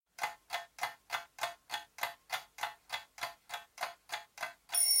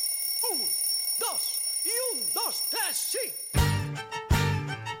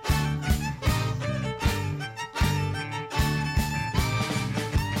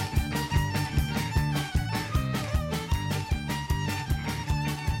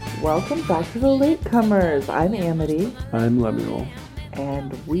Welcome back to the Latecomers. I'm Amity. I'm Lemuel.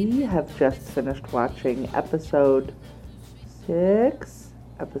 And we have just finished watching episode 6,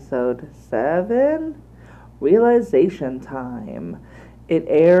 episode 7, Realization Time. It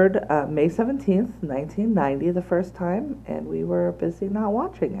aired May 17th, 1990 the first time, and we were busy not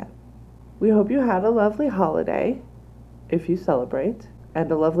watching it. We hope you had a lovely holiday, if you celebrate,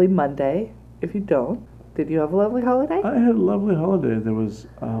 and a lovely Monday, if you don't. Did you have a lovely holiday? I had a lovely holiday. There was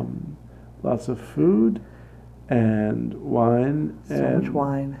lots of food and wine. So much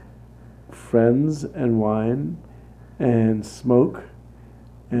wine. Friends and wine and smoke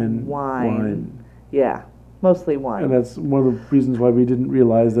and wine. Yeah, mostly wine. And that's one of the reasons why we didn't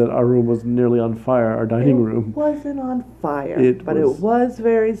realize that our room was nearly on fire, our dining room. It wasn't on fire, it was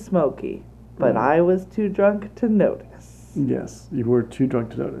very smoky. But I was too drunk to notice. Yes, you were too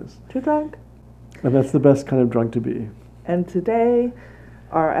drunk to notice. Too drunk? And that's the best kind of drunk to be. And today,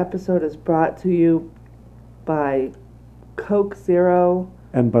 our episode is brought to you by Coke Zero.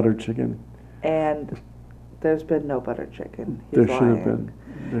 And butter chicken. And there's been no butter chicken. There should have been.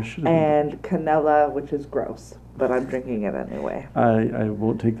 And Canela, which is gross. But I'm drinking it anyway. I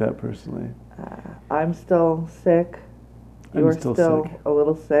won't take that personally. I'm still sick. You're still sick. A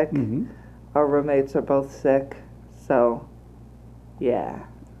little sick. Mm-hmm. Our roommates are both sick. So, yeah.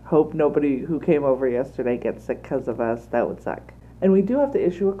 Hope nobody who came over yesterday gets sick because of us. That would suck. And we do have to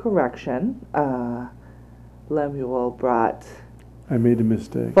issue a correction. Lemuel brought... I made a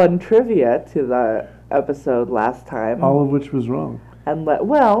mistake. Fun trivia to the episode last time. All of which was wrong. And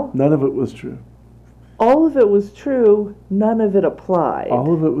none of it was true. All of it was true. None of it applied.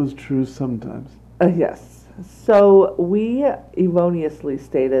 All of it was true sometimes. Yes. So we erroneously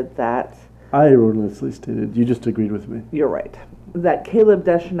stated that... I erroneously stated. You just agreed with me. You're right. That Caleb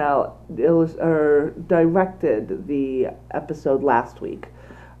Deschanel directed the episode last week.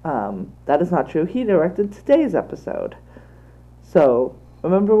 That is not true. He directed today's episode. So,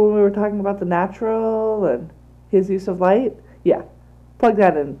 remember when we were talking about the natural and his use of light? Yeah. Plug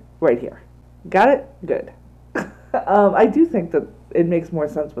that in right here. Got it? Good. I do think that it makes more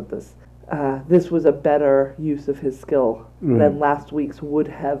sense with this. This was a better use of his skill than last week's would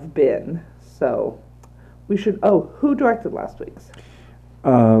have been. So... we should... Oh, who directed last week's?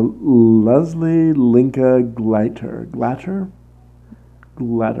 Leslie Linka Glatter.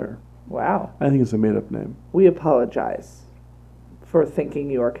 Wow. I think it's a made-up name. We apologize for thinking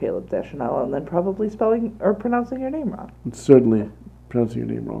you are Caleb Deschanel and then probably spelling or pronouncing your name wrong. Certainly pronouncing your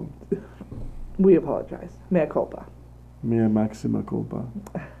name wrong. We apologize. Mea culpa. Mea maxima culpa.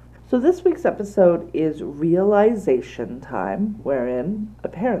 So this week's episode is Realization Time, wherein,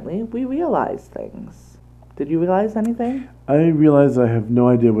 apparently, we realize things. Did you realize anything? I realize I have no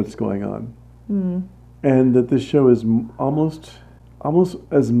idea what's going on. And that this show is almost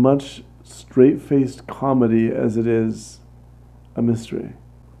as much straight-faced comedy as it is a mystery.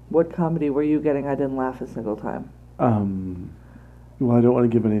 What comedy were you getting? I didn't laugh a single time. Well, I don't want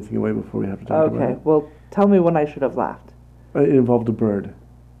to give anything away before we have to talk about it. Okay, well, tell me when I should have laughed. It involved a bird.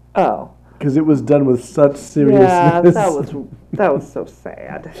 Oh. Because it was done with such seriousness. Yeah, that was so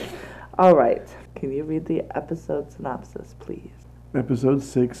sad. All right. Can you read the episode synopsis, please? Episode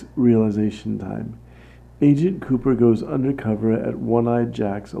 6, Realization Time. Agent Cooper goes undercover at One-Eyed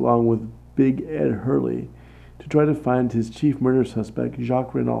Jack's along with Big Ed Hurley to try to find his chief murder suspect,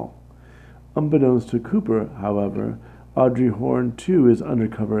 Jacques Renault. Unbeknownst to Cooper, however, Audrey Horne too is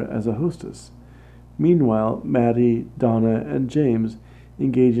undercover as a hostess. Meanwhile, Maddie, Donna, and James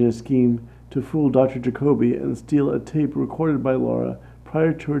engage in a scheme to fool Dr. Jacoby and steal a tape recorded by Laura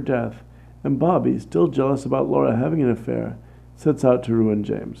prior to her death, and Bobby, still jealous about Laura having an affair, sets out to ruin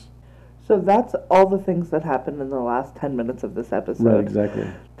James. So that's all the things that happened in the last 10 minutes of this episode. Right, exactly.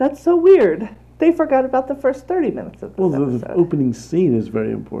 That's so weird. They forgot about the first 30 minutes of this episode. The opening scene is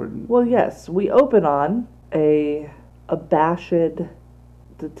very important. Well, yes. We open on a abashed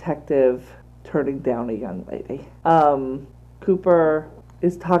detective turning down a young lady. Cooper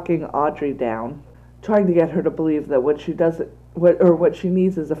is talking Audrey down, trying to get her to believe that what she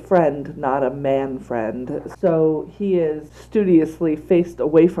needs is a friend, not a man friend. So he is studiously faced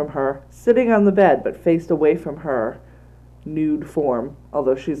away from her, sitting on the bed, but faced away from her nude form,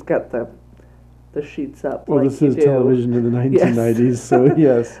 although she's got the sheets up. Well, this is television in the 1990s, yes. So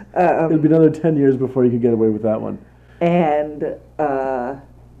yes. It'll be another 10 years before you could get away with that one. And,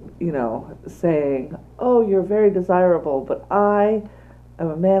 saying, oh, you're very desirable, but I am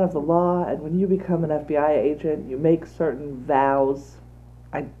a man of the law, and when you become an FBI agent, you make certain vows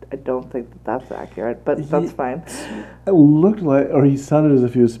I don't think that that's accurate, but that's fine. It looked like, or he sounded as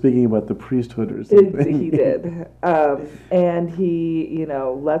if he was speaking about the priesthood or something. He did. And he,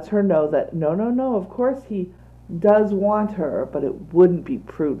 lets her know that no, of course he does want her, but it wouldn't be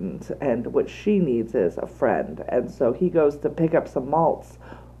prudent. And what she needs is a friend. And so he goes to pick up some malts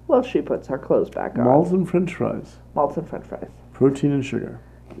while she puts her clothes back on. Malts and French fries. Malts and French fries. Protein and sugar.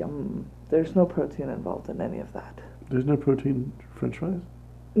 Yum. There's no protein involved in any of that. There's no protein French fries?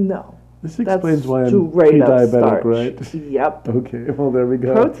 No. This explains why I'm straight up pre-diabetic, starch. right? Yep. Okay, well, there we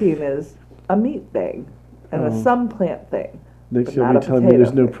go. Protein is a meat thing and a some plant thing. Next but you'll not be a telling me there's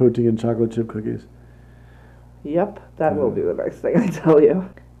potato no thing. protein in chocolate chip cookies. Yep, that will be the next thing I tell you.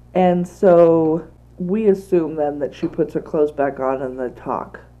 And so we assume then that she puts her clothes back on and they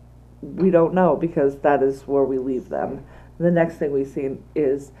talk. We don't know because that is where we leave them. The next thing we see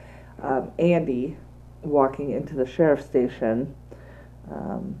is Andy walking into the sheriff's station,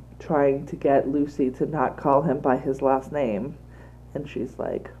 trying to get Lucy to not call him by his last name. And she's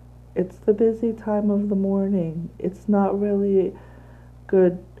like, it's the busy time of the morning. It's not really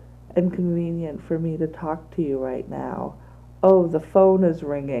good and convenient for me to talk to you right now. Oh, the phone is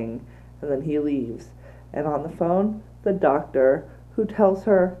ringing. And then he leaves. And on the phone, the doctor, who tells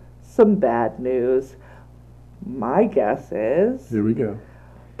her some bad news. My guess is... Here we go.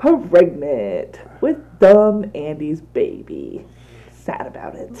 Pregnant with dumb Andy's baby. Sad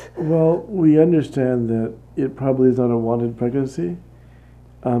about it. Well, we understand that it probably is not a wanted pregnancy.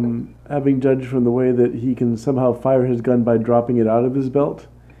 Having judged from the way that he can somehow fire his gun by dropping it out of his belt,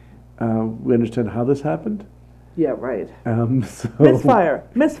 we understand how this happened. Yeah, right. So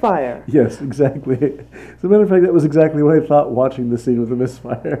Misfire. Yes, exactly. As a matter of fact, that was exactly what I thought watching the scene with the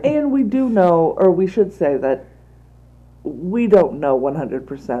misfire. And we do know, or we should say that we don't know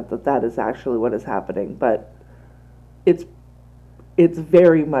 100% that that is actually what is happening, but it's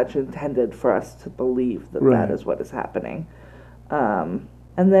very much intended for us to believe that Right. that is what is happening. And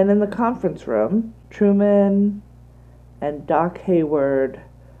then in the conference room, Truman and Doc Hayward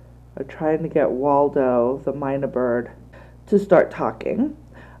are trying to get Waldo, the mynah bird, to start talking.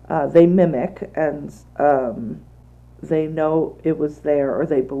 They mimic, and they know it was there, or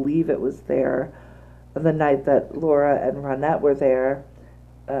they believe it was there, the night that Laura and Ronette were there.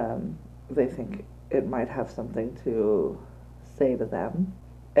 They think it might have something to say to them.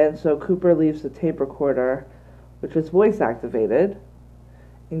 And so Cooper leaves the tape recorder, which is voice activated,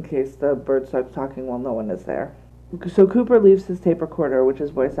 in case the bird starts talking while no one is there. So Cooper leaves his tape recorder, which is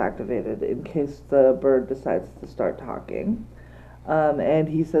voice activated, in case the bird decides to start talking. And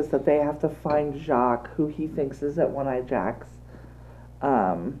he says that they have to find Jacques, who he thinks is at One-Eye Jack's.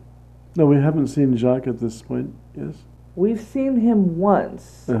 No, we haven't seen Jacques at this point, yes? We've seen him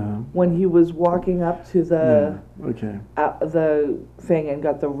once when he was walking up to the the thing and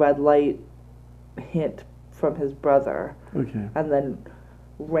got the red light hint from his brother. Okay. And then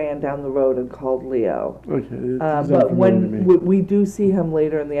ran down the road and called Leo. Okay. But when we do see him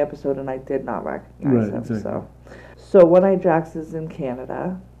later in the episode, and I did not recognize him. Exactly. So One-Eye Jack's is in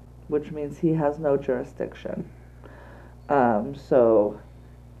Canada, which means he has no jurisdiction. So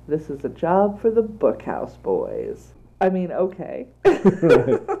this is a job for the Bookhouse Boys. I mean, okay. That's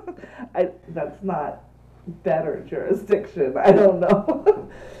not better jurisdiction. I don't know.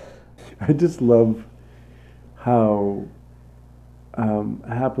 I just love how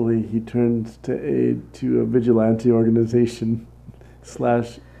happily he turns to aid to a vigilante organization /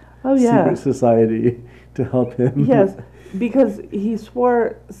 secret society to help him. Yes, because he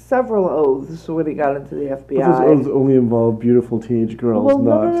swore several oaths when he got into the FBI. But those oaths only involve beautiful teenage girls, well,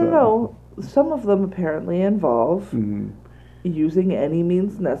 not... no. Some of them apparently involve using any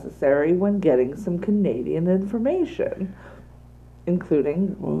means necessary when getting some Canadian information,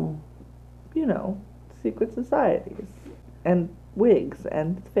 including, secret societies and wigs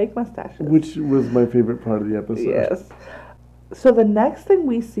and fake mustaches. Which was my favorite part of the episode. Yes. So the next thing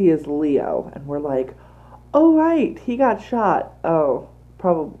we see is Leo, and we're like, oh, right, he got shot. Oh,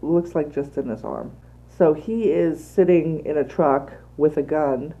 probably looks like just in his arm. So he is sitting in a truck with a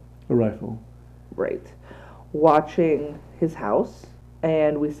gun. A rifle. Right. Watching his house,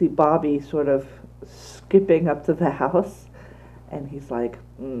 and we see Bobby sort of skipping up to the house, and he's like,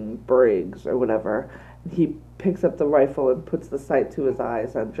 Briggs, or whatever. And he picks up the rifle and puts the sight to his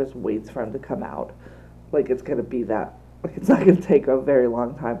eyes and just waits for him to come out. Like it's going to be that. Like it's not going to take a very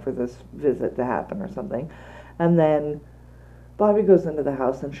long time for this visit to happen or something. And then Bobby goes into the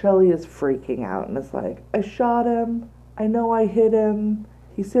house, and Shelley is freaking out and is like, I shot him. I know I hit him.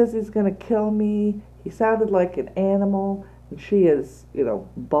 He says he's going to kill me. He sounded like an animal. And she is,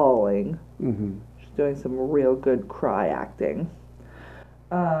 bawling. Mm-hmm. She's doing some real good cry acting.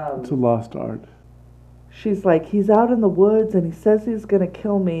 It's a lost art. She's like, he's out in the woods and he says he's going to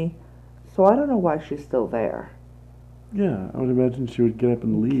kill me. So I don't know why she's still there. Yeah, I would imagine she would get up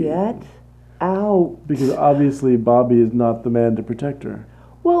and leave. Get out. Because obviously Bobby is not the man to protect her.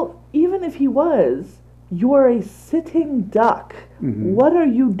 Well, even if he was, you're a sitting duck. Mhm. What are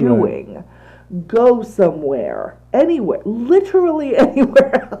you doing? Right. Go somewhere. Anywhere. Literally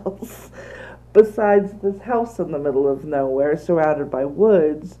anywhere else. Besides this house in the middle of nowhere, surrounded by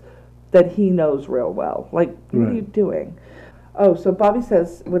woods that he knows real well. Like, what are you doing? Oh, so Bobby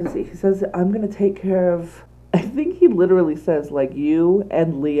says, what is he? He says, I'm going to take care of, I think he literally says, like, you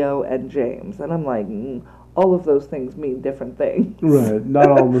and Leo and James. And I'm like, all of those things mean different things. Right, not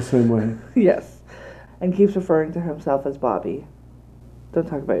all in the same way. Yes. And keeps referring to himself as Bobby. Don't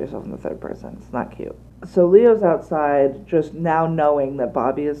talk about yourself in the third person. It's not cute. So Leo's outside, just now knowing that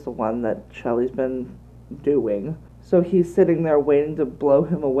Bobby is the one that Shelley's been doing. So he's sitting there waiting to blow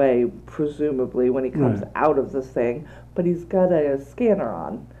him away, presumably, when he comes out of this thing. But he's got a scanner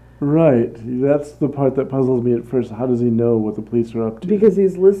on. Right. That's the part that puzzles me at first. How does he know what the police are up to? Because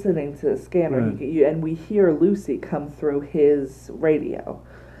he's listening to the scanner. Right. And we hear Lucy come through his radio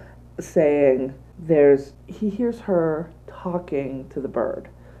saying he hears her talking to the bird.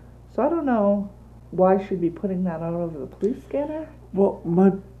 So I don't know why she'd be putting that out over the police scanner. Well,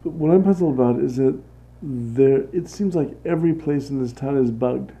 what I'm puzzled about is that it seems like every place in this town is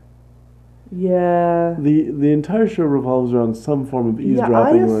bugged. Yeah. The entire show revolves around some form of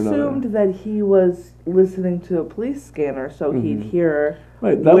eavesdropping or another. I assumed that he was listening to a police scanner, so he'd hear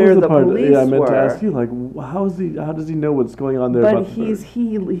right. That where was the the part. police I meant were. to ask you, like, how does he know what's going on there? But about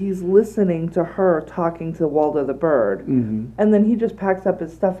he's listening to her talking to Waldo the bird, and then he just packs up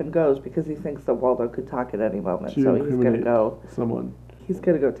his stuff and goes because he thinks that Waldo could talk at any moment. So he's gonna go. Someone. He's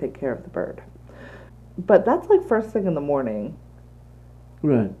gonna go take care of the bird. But that's like first thing in the morning.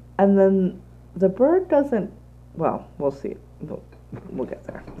 Right. And then the bird doesn't. Well, we'll see. We'll get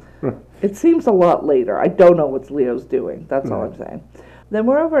there. Right. It seems a lot later. I don't know what Leo's doing. That's all I'm saying. Then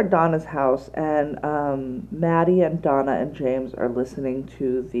we're over at Donna's house, and Maddie and Donna and James are listening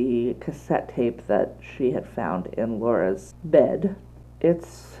to the cassette tape that she had found in Laura's bed.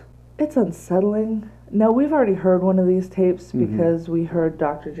 It's unsettling. Now, we've already heard one of these tapes because we heard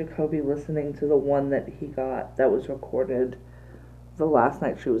Dr. Jacoby listening to the one that he got that was recorded the last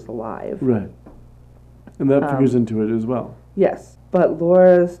night she was alive. Right. And that figures into it as well. Yes. But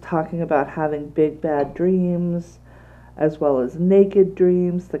Laura's talking about having big bad dreams, as well as naked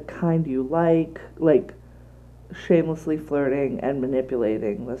dreams, the kind you like shamelessly flirting and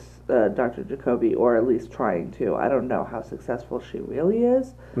manipulating this Dr. Jacoby, or at least trying to. I don't know how successful she really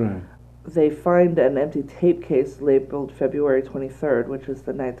is. Right. They find an empty tape case labeled February 23rd, which is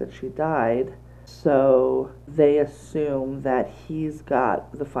the night that she died. So they assume that he's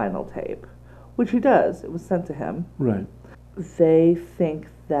got the final tape, which he does. It was sent to him. Right. They think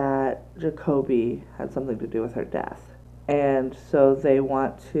that Jacoby had something to do with her death. And so they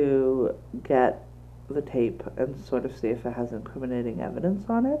want to get the tape and sort of see if it has incriminating evidence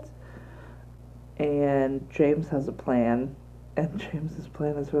on it. And James has a plan. And James's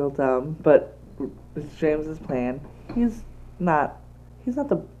plan is real dumb, but it's James's plan. He's not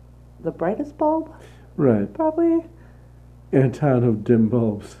the brightest bulb. Right. Probably. In a town of dim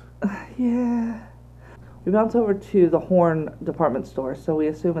bulbs. Yeah. We bounce over to the Horn department store, so we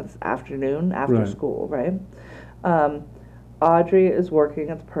assume it's afternoon, after school, right? Audrey is working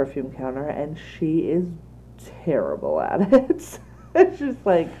at the perfume counter, and she is terrible at it. She's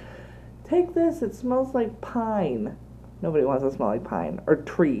like, take this, it smells like pine. Nobody wants to smell like pine, or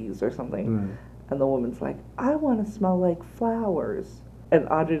trees, or something. Right. And the woman's like, I want to smell like flowers. And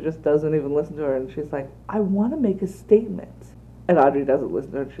Audrey just doesn't even listen to her, and she's like, I want to make a statement. And Audrey doesn't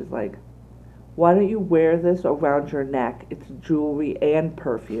listen to her, and she's like, why don't you wear this around your neck? It's jewelry and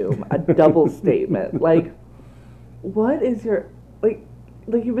perfume. A double statement. Like, what is your...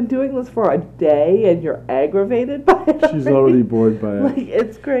 Like you've been doing this for a day and you're aggravated by it? She's already bored by it. Like,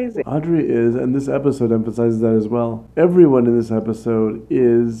 it's crazy. Audrey is, and this episode emphasizes that as well. Everyone in this episode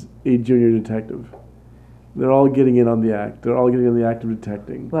is a junior detective. They're all getting in on the act. They're all getting in the act of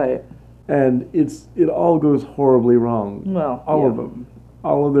detecting. Right. And it all goes horribly wrong. Well, all of them.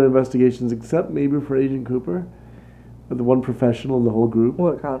 All of their investigations, except maybe for Agent Cooper, the one professional in the whole group.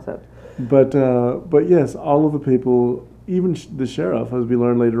 What concept? But yes, all of the people, even the sheriff, as we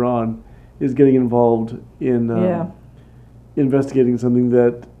learn later on, is getting involved in investigating something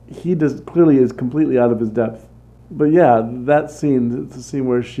that he clearly is completely out of his depth. But yeah, that scene, it's the scene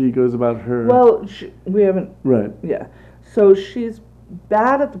where she goes about her... Well, we haven't... Right. Yeah. So she's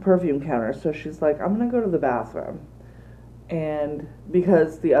bad at the perfume counter, so she's like, I'm going to go to the bathroom. And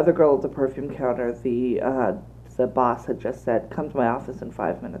because the other girl at the perfume counter, the boss had just said, come to my office in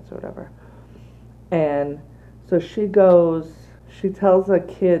 5 minutes or whatever. And so she tells a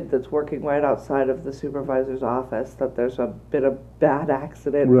kid that's working right outside of the supervisor's office that there's been a bad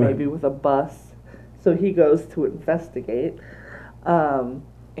accident, Right. maybe with a bus. So he goes to investigate.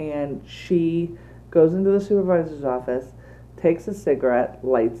 And she goes into the supervisor's office, takes a cigarette,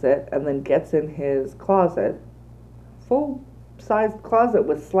 lights it, and then gets in his closet, full-sized closet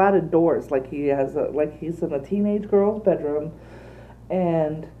with slatted doors, like he's in a teenage girl's bedroom,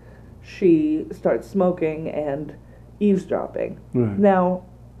 and she starts smoking and eavesdropping. Right. Now,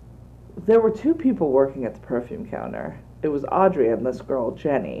 there were two people working at the perfume counter. It was Audrey and this girl,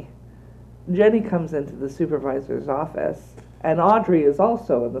 Jenny. Jenny comes into the supervisor's office, and Audrey is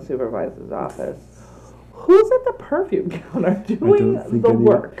also in the supervisor's office. Who's at the perfume counter doing the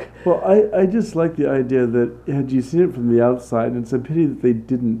work? Well, I just like the idea that had you seen it from the outside, and it's a pity that they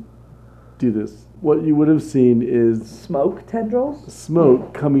didn't do this. What you would have seen is Smoke tendrils?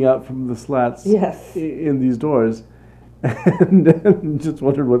 smoke coming out from the slats Yes. in these doors, and just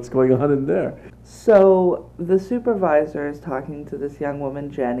wondered what's going on in there. So the supervisor is talking to this young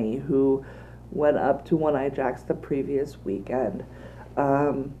woman, Jenny, who went up to One Eye Jack's the previous weekend.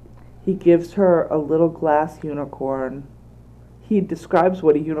 He gives her a little glass unicorn. He describes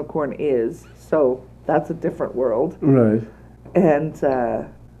what a unicorn is, so that's a different world. Right. And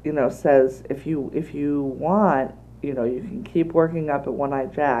says if you want, you can keep working up at One Eye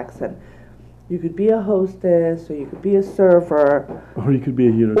Jack's, and you could be a hostess, or you could be a server, Or you could be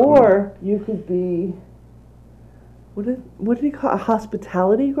a unicorn. or you could be what did he call it? A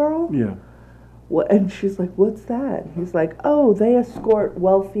hospitality girl? Yeah. And she's like, what's that? And he's like, oh, they escort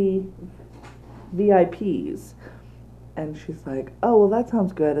wealthy VIPs. And she's like, oh, well, that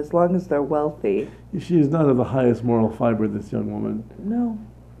sounds good, as long as they're wealthy. She is not of the highest moral fiber, this young woman. No.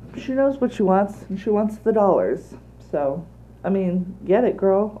 She knows what she wants, and she wants the dollars. So, I mean, get it,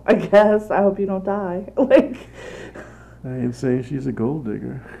 girl, I guess. I hope you don't die. I ain't saying she's a gold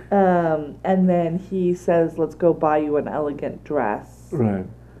digger. And then he says, let's go buy you an elegant dress. Right.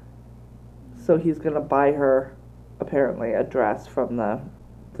 So he's going to buy her, apparently, a dress from the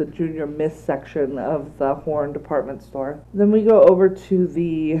junior miss section of the Horn department store. Then we go over to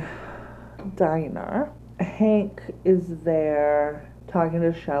the diner. Hank is there talking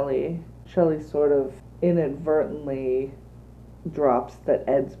to Shelley. Shelley sort of inadvertently drops that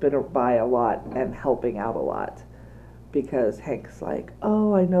Ed's been by a lot and helping out a lot. Because Hank's like,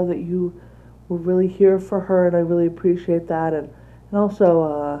 oh, I know that you were really here for her, and I really appreciate that. And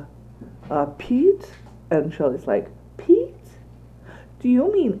also, Pete? And Shelley's like, Pete? Do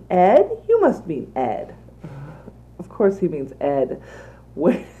you mean Ed? You must mean Ed. Of course he means Ed.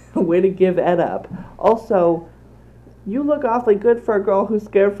 Way to give Ed up. Also, you look awfully good for a girl who's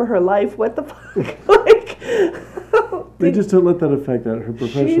scared for her life. What the fuck? They just don't let that affect her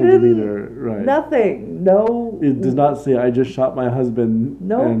professional demeanor. Right. Nothing. No. It does not say, I just shot my husband.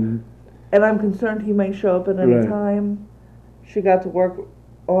 No. And I'm concerned he might show up at any time. She got to work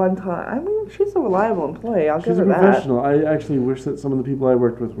on time. I mean, she's a reliable employee. I'll give her that. She's a professional. I actually wish that some of the people I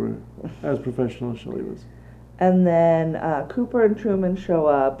worked with were as professional as Shelley was. And then Cooper and Truman show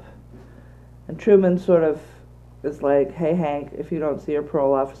up, and Truman sort of is like, hey, Hank, if you don't see your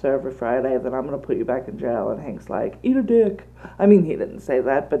parole officer every Friday, then I'm going to put you back in jail. And Hank's like, eat a dick. I mean, he didn't say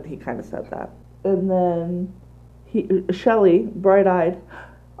that, but he kind of said that. And then Shelley, bright-eyed,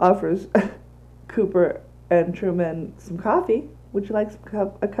 offers Cooper and Truman some coffee. Would you like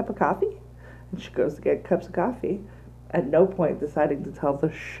a cup of coffee? And she goes to get cups of coffee. At no point deciding to tell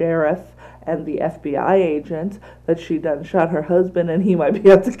the sheriff and the FBI agent that she done shot her husband and he might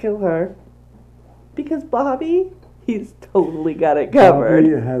be out to kill her. Because Bobby, he's totally got it covered.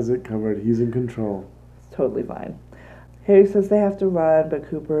 Bobby has it covered. He's in control. It's totally fine. Harry says they have to run, but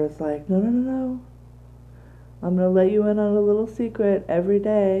Cooper is like, no. I'm going to let you in on a little secret every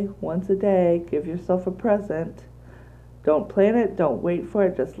day, once a day. Give yourself a present. Don't plan it. Don't wait for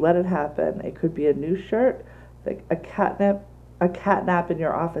it. Just let it happen. It could be a new shirt, like a catnap in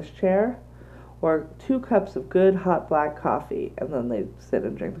your office chair, or 2 cups of good hot black coffee. And then they sit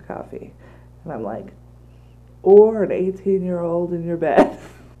and drink the coffee. And I'm like, or an 18-year-old in your bed.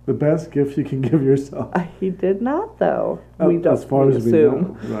 The best gift you can give yourself. He did not, though. As far as we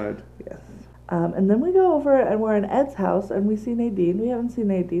know. Right. Yes. And then we go over and we're in Ed's house and we see Nadine. We haven't seen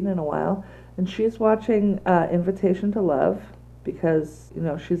Nadine in a while. And she's watching Invitation to Love because,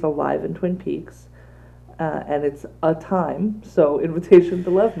 she's alive in Twin Peaks. And it's a time, so Invitation to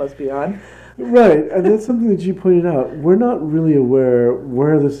Love must be on. Right, and that's something that you pointed out. We're not really aware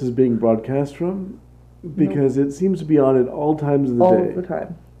where this is being broadcast from. because it seems to be on at all times of the all day. the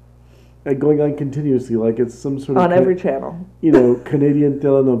time. And going on continuously, like it's some sort of On every channel. Canadian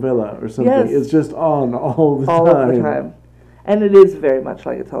telenovela or something. Yes. It's just on all the all time. of the time. And it is very much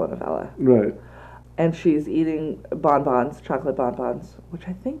like a telenovela. Right. And she's eating bonbons, chocolate bonbons, which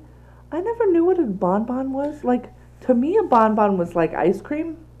I never knew what a bonbon was. Like, to me, a bonbon was like ice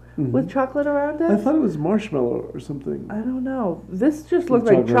cream with chocolate around it. I thought it was marshmallow or something. I don't know. This just looked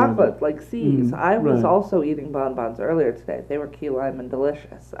With like chocolate chocolate, like seeds. I was right. also eating bonbons earlier today. They were key lime and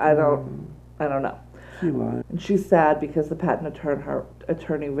delicious. I don't know. Key lime. And she's sad because the patent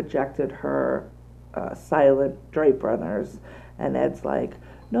attorney rejected her silent drape runners. And Ed's like,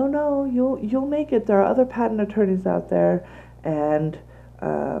 no, you'll make it. There are other patent attorneys out there, and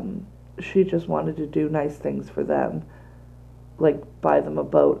she just wanted to do nice things for them, like buy them a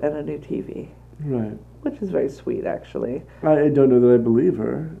boat and a new TV. Right. Which is very sweet, actually. I don't know that I believe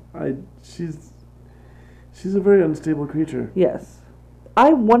her. She's a very unstable creature. Yes.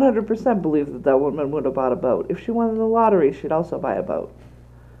 I 100% believe that woman would have bought a boat. If she won the lottery, she'd also buy a boat.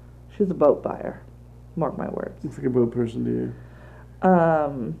 She's a boat buyer. Mark my words. Looks like a boat person to you.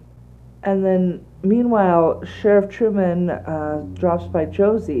 And then, meanwhile, Sheriff Truman drops by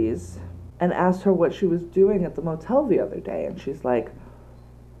Josie's and asks her what she was doing at the motel the other day. And she's like,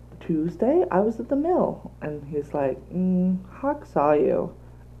 Tuesday? I was at the mill. And he's like, Hawk saw you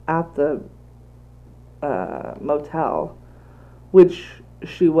at the motel, which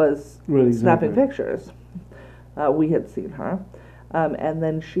she was snapping pictures. We had seen her. And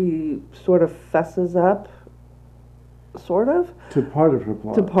then she sort of fesses up, sort of. To part of her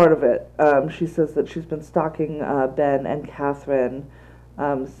plot. To part of it. She says that she's been stalking Ben and Catherine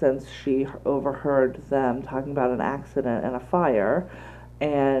since she overheard them talking about an accident and a fire.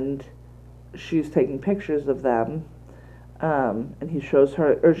 And she's taking pictures of them. And she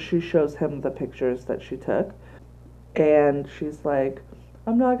shows him the pictures that she took. And she's like,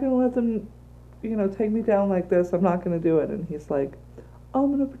 I'm not going to let them, take me down like this. I'm not going to do it. And he's like,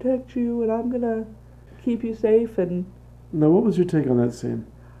 I'm going to protect you and I'm going to keep you safe. And now, what was your take on that scene?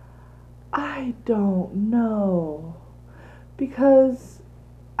 I don't know. Because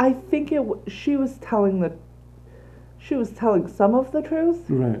I think she was telling some of the truth.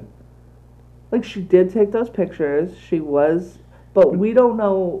 Right. Like, she did take those pictures. But we don't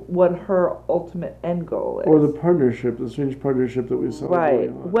know what her ultimate end goal is. Or the strange partnership that we saw. Right.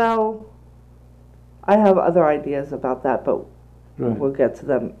 Well, I have other ideas about that, but we'll get to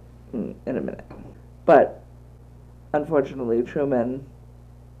them in a minute. But, unfortunately, Truman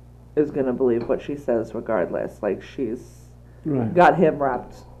is going to believe what she says regardless. Like, she's got him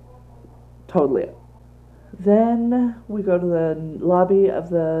wrapped totally up. Then we go to the lobby of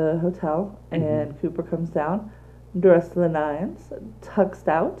the hotel, and Cooper comes down, dressed to the nines, tuxed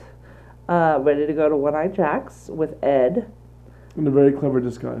out, ready to go to One Eye Jack's with Ed. In a very clever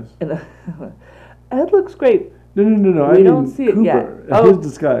disguise. Ed looks great. No. We don't see it yet. His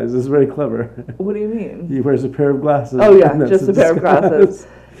disguise is very clever. What do you mean? He wears a pair of glasses. Oh, yeah, just a pair of glasses.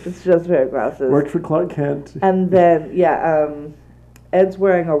 It's just a pair of glasses. Worked for Clark Kent. And then, Ed's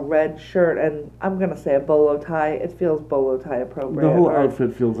wearing a red shirt, and I'm going to say a bolo tie. It feels bolo tie appropriate. The whole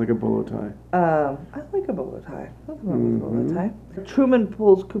outfit feels like a bolo tie. I like a bolo tie. Nothing wrong with a bolo tie. Truman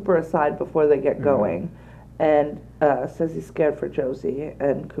pulls Cooper aside before they get going and says he's scared for Josie.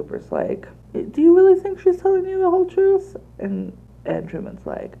 And Cooper's like, do you really think she's telling you the whole truth? And Truman's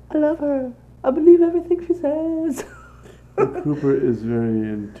like, I love her. I believe everything she says. Cooper is very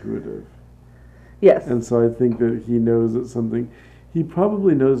intuitive. Yes. And so I think that he knows that something... He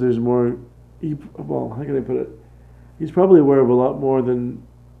probably knows there's more... how can I put it? He's probably aware of a lot more than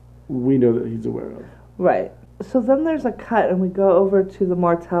we know that he's aware of. Right. So then there's a cut, and we go over to the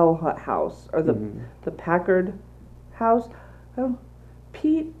Martell house, or the Packard house.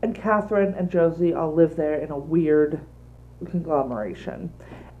 Pete and Catherine and Josie all live there in a weird conglomeration.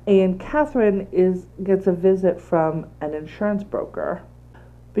 And Catherine gets a visit from an insurance broker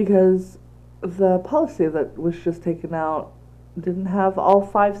because the policy that was just taken out didn't have all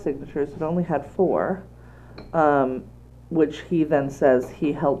 5 signatures. It only had 4, which he then says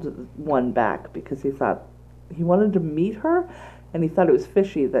he held one back because he thought he wanted to meet her, and he thought it was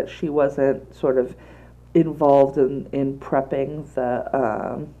fishy that she wasn't sort of involved in prepping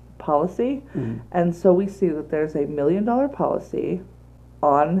the policy. And so we see that there's a $1 million policy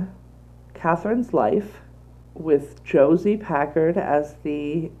on Catherine's life with Josie Packard as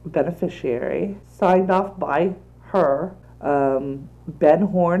the beneficiary, signed off by her. Ben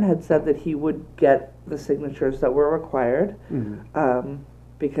Horn had said that he would get the signatures that were required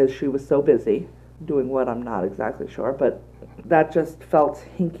because she was so busy. doing what, I'm not exactly sure, but that just felt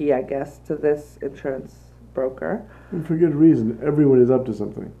hinky, I guess, to this insurance broker. And for good reason. Everyone is up to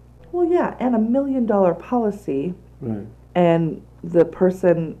something. Well, yeah, and $1 million policy, Right. and the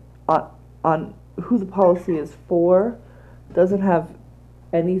person on who the policy is for doesn't have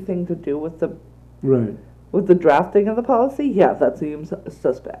anything to do with the Right. drafting of the policy. Yeah, that seems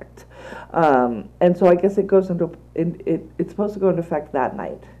suspect. And so I guess it goes into it's supposed to go into effect that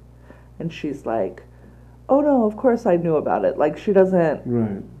night, and she's like, "Oh no, of course I knew about it." Like she doesn't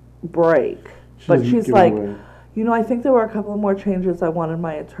Right. break, She but doesn't she's give it like, away. I think there were a couple more changes I wanted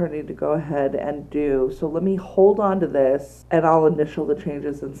my attorney to go ahead and do. So let me hold on to this, and I'll initial the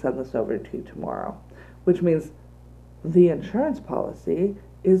changes and send this over to you tomorrow. Which means the insurance policy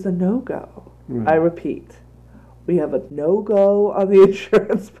is a no-go. Right. I repeat, we have a no-go on the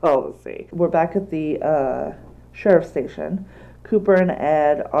insurance policy. We're back at the sheriff's station. Cooper and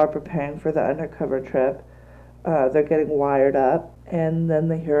Ed are preparing for the undercover trip. They're getting wired up, and then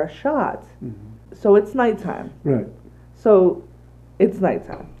they hear a shot. Mm-hmm. So it's nighttime. Right. So it's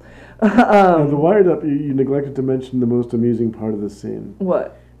nighttime. Now, the wired up, you neglected to mention the most amusing part of the scene,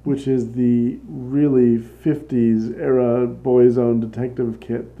 What? which is the really 50s era Boys Own detective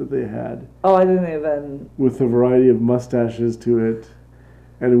kit that they had, Oh, I didn't even. with a variety of mustaches to it,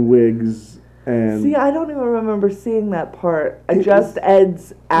 and wigs, and See, I don't even remember seeing that part. It Just was-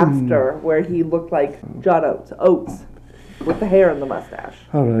 Ed's after, where he looked like John Oates, with the hair and the mustache.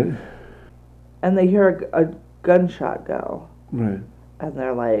 all right, And they hear a gunshot go, right, and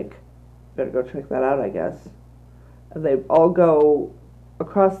they're like, "Better go check that out, I guess." And they all go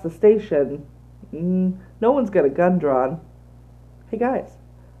across the station. No one's got a gun drawn. Hey guys,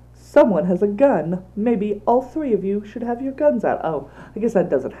 someone has a gun. Maybe all three of you should have your guns out. Oh, I guess that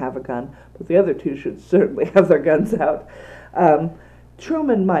doesn't have a gun, but the other two should certainly have their guns out.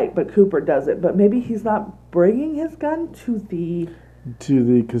 Truman might, but Cooper doesn't. But maybe he's not bringing his gun to the. to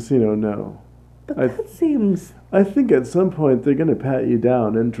the casino. No, But I that seems. I think at some point they're going to pat you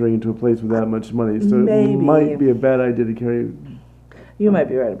down entering into a place with that much money, so Maybe. it might be a bad idea to carry. You might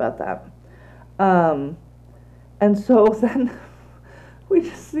be right about that. And so then we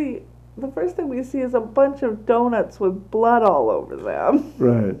just see. The first thing we see is a bunch of donuts with blood all over them.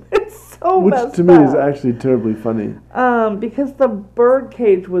 Right. It's so Which messed to me is up. actually terribly funny. Because the bird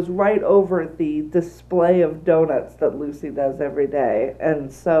cage was right over the display of donuts that Lucy does every day.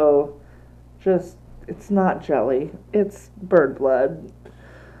 And so just, it's not jelly. It's bird blood.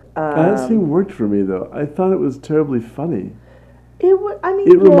 That scene worked for me though. I thought it was terribly funny. I mean,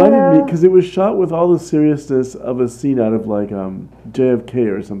 It reminded me yeah. because it was shot with all the seriousness of a scene out of like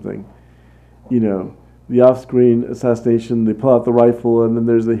JFK or something. You know, the off-screen assassination. They pull out the rifle and then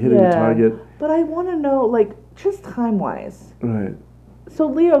there's the hitting the Yeah. target. But I want to know, like, just time-wise. Right. So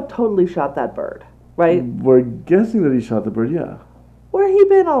Leo totally shot that bird, right? We're guessing that he shot the bird. Yeah. Where he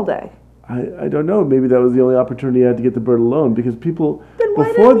been all day? I don't know. Maybe that was the only opportunity he had to get the bird alone because people Then why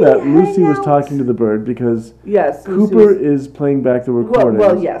before didn't that he Lucy hang was out? talking to the bird because Yes. Lucy Cooper was- is playing back the recordings.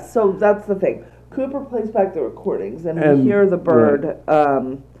 Well, yes. So that's the thing. Cooper plays back the recordings, and we And- hear the bird.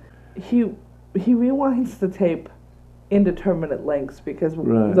 He rewinds the tape indeterminate lengths because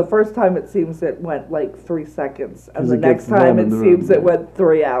Right. the first time it seems it went like 3 seconds, and 'Cause the it next gets them time in it the seems room, it yeah. went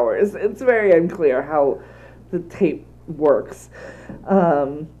 3 hours. It's very unclear how the tape works.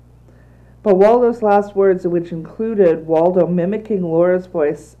 But Waldo's last words, which included Waldo mimicking Laura's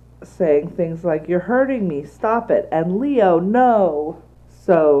voice, saying things like, "You're hurting me, stop it," and "Leo, no."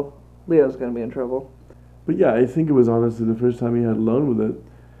 So Leo's going to be in trouble. But yeah, I think it was honestly the first time he had alone with it.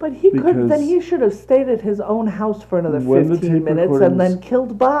 But he could. Then Because he should have stayed at his own house for another when the 15 tape minutes and recordings- then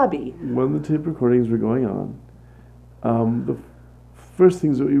killed Bobby. When the tape recordings were going on, the first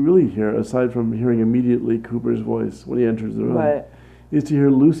things that we really hear, aside from hearing immediately Cooper's voice when he enters the room, Right. is to hear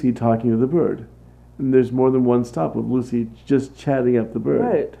Lucy talking to the bird. And there's more than one stop of Lucy just chatting up the bird.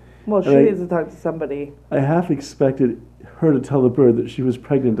 Right. Well, she And needs to talk to somebody. I half expected her to tell the bird that she was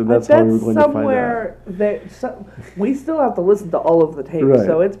pregnant, and I that's how bet we were going to find out. somewhere there. We still have to listen to all of the tapes, Right.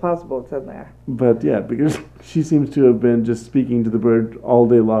 so it's possible it's in there. But yeah, because she seems to have been just speaking to the bird all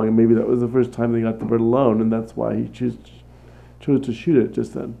day long, and maybe that was the first time they got the bird alone, and that's why he chose to shoot it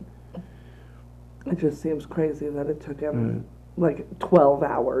just then. It just seems crazy that it took him Right. like 12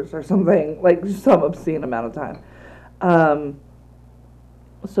 hours or something, like some obscene amount of time.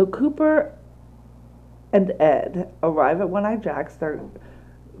 So Cooper and Ed arrive at One Eye Jack's. They're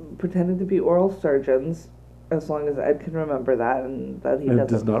pretending to be oral surgeons, as long as Ed can remember that and that he Ed doesn't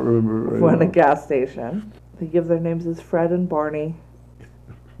does not remember it run a right now. gas station. They give their names as Fred and Barney.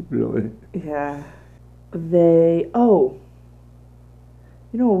 Really. Yeah. You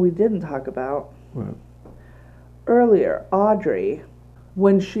know what we didn't talk about? What? Earlier, Audrey,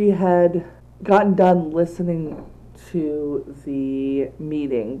 when she had gotten done listening to the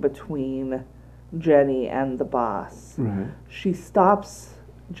meeting between Jenny and the boss, Right. she stops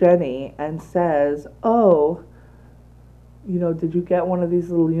Jenny and says, "Oh, did you get one of these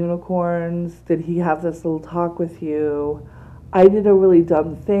little unicorns? Did he have this little talk with you? I did a really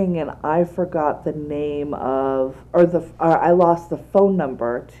dumb thing and I forgot the name of, or I lost the phone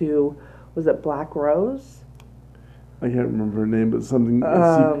number to, was it Black Rose? I can't remember her name, but something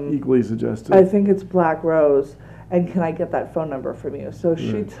equally suggestive. I think it's Black Rose. And can I get that phone number from you?" So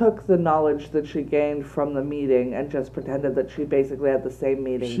she Right. took the knowledge that she gained from the meeting and just pretended that she basically had the same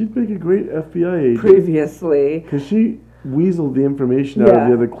meeting She'd make a great FBI agent. previously. Because she weaseled the information out of Yeah.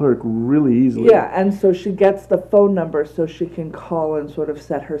 the other clerk really easily. Yeah, and so she gets the phone number so she can call and sort of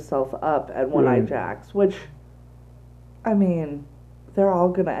set herself up at One Eye Right. Jack's, which, I mean, they're all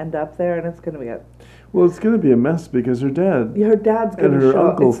going to end up there and it's going to be Well, it's going to be a mess because her dad her dad's going and to her show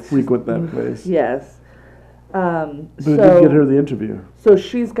uncle it's- frequent that place. Yes. But it did get her the interview. So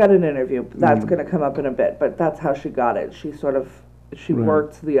she's got an interview. That's Mm. going to come up in a bit, but that's how she got it. She Right.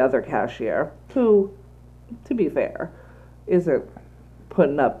 worked the other cashier, who, to be fair, isn't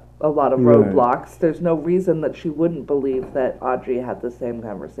putting up a lot of Right. roadblocks. There's no reason that she wouldn't believe that Audrey had the same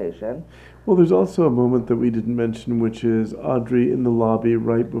conversation. Well, there's also a moment that we didn't mention, which is Audrey in the lobby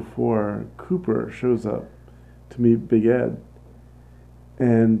right before Cooper shows up to meet Big Ed.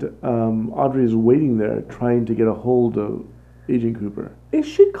 And Audrey is waiting there trying to get a hold of Agent Cooper. Is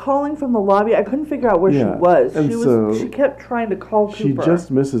she calling from the lobby? I couldn't figure out where Yeah, she was. and so She kept trying to call She Cooper. just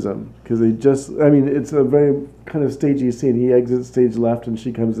misses him because it's a very kind of stagey scene. He exits stage left and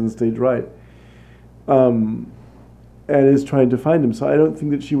she comes in stage right. And is trying to find him. So I don't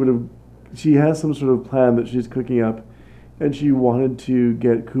think that she has some sort of plan that she's cooking up, and she wanted to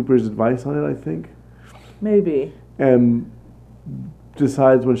get Cooper's advice on it, I think. Maybe. And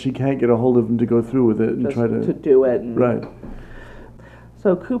decides when she can't get a hold of him to go through with it and Just try to do it. And right.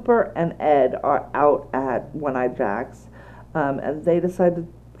 So Cooper and Ed are out at One Eye Jack's, and they decide to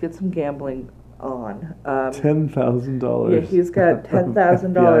get some gambling on. $10,000. Yeah, he's got $10,000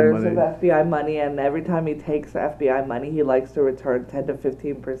 FBI of money. FBI money, and every time he takes FBI money, he likes to return 10 to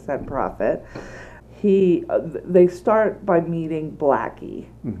 15% profit. They start by meeting Blackie,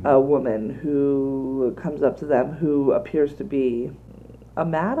 Mhm. a woman who comes up to them who appears to be a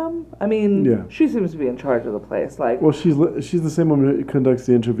madam. I mean, Yeah. she seems to be in charge of the place. Like, Well, she's the same woman who conducts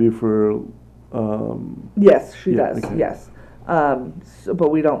the interview for. yes, she Yeah, does. okay. Yes, but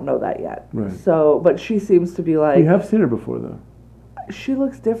we don't know that yet. Right. So, but she seems to be like, We have seen her before, though. she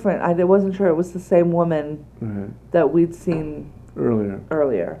looks different. I wasn't sure it was the same woman Right. that we'd seen Earlier.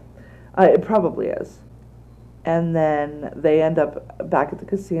 earlier. It probably is. And then they end up back at the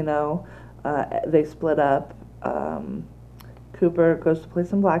casino. They split up. Cooper goes to play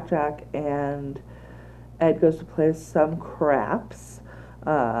some blackjack, and Ed goes to play some craps.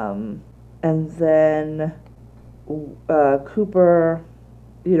 And then Cooper,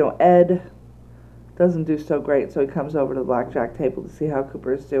 Ed doesn't do so great, so he comes over to the blackjack table to see how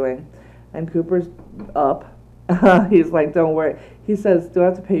Cooper's doing. And Cooper's up. He's like, "Don't worry." He says, "Do I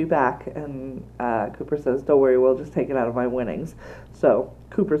have to pay you back?" And Cooper says, "Don't worry, we'll just take it out of my winnings." So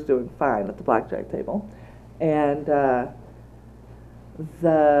Cooper's doing fine at the blackjack table. And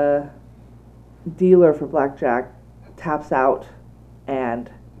the dealer for blackjack taps out, and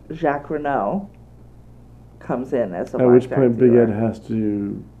Jacques Renault comes in as a At which blackjack point, Big dealer. Ed has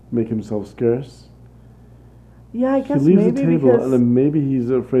to make himself scarce. Yeah, I He guess leaves the maybe table, because and then maybe he's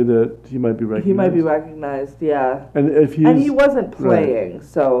afraid that he might be recognized. he might be recognized. Yeah. And if he And is- he wasn't right. playing,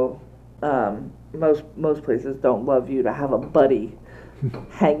 so most places don't love you to have a buddy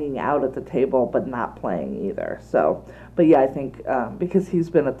hanging out at the table but not playing either. So, but yeah, I think because he's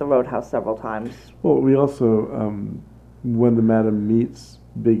been at the Roadhouse several times. Well, we also, when the madam meets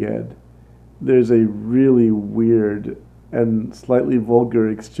Big Ed, there's a really weird and slightly vulgar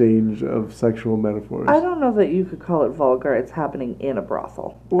exchange of sexual metaphors. I don't know that you could call it vulgar. It's happening in a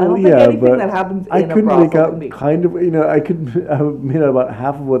brothel. I Well, don't yeah, think anything but that happens I in a couldn't brothel make out can be. kind of, I could have made out about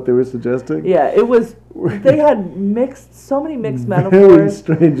half of what they were suggesting. Yeah, it was. They had so many mixed Very metaphors.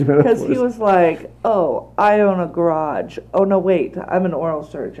 strange metaphors. Because he was like, "Oh, I own a garage. Oh no, wait, I'm an oral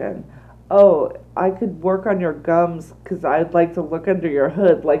surgeon. Oh, I could work on your gums because I'd like to look under your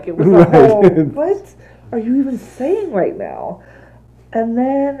hood." Like it was a Right. whole. What are you even saying right now? And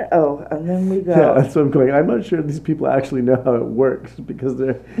then we go. Yeah, that's what I'm going. I'm not sure these people actually know how it works because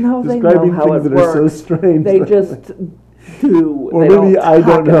they're No, they know describing how things it that are so works. strange. They just do. Or They maybe I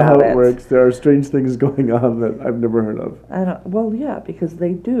don't talk know how about it works. There are strange things going on that I've never heard of. I don't. Well, yeah, because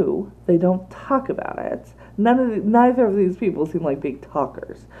they do. They don't talk about it. Neither of these people seem like big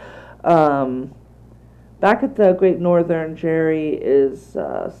talkers. Back at the Great Northern, Jerry is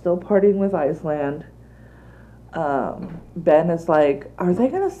still partying with Iceland. Ben is like, are they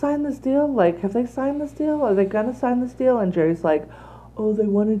going to sign this deal? Like, have they signed this deal? Are they going to sign this deal? And Jerry's like, oh, they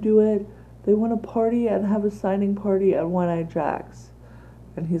want to do it. They want to party and have a signing party at One-Eyed Jack's.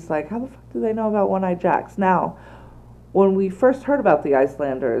 And he's like, how the fuck do they know about One-Eyed Jack's? Now, when we first heard about the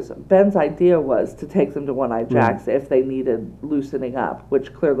Icelanders, Ben's idea was to take them to One-Eyed Jack's if they needed loosening up,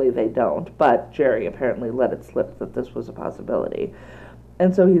 which clearly they don't. But Jerry apparently let it slip that this was a possibility.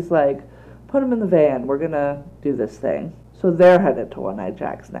 And so he's like, put them in the van. We're going to do this thing. So they're headed to One-Eyed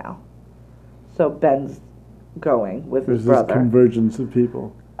Jack's now. So Ben's going with his brother. There's this convergence of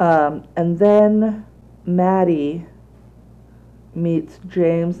people. And then Maddie meets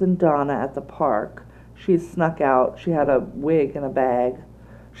James and Donna at the park. She snuck out. She had a wig and a bag.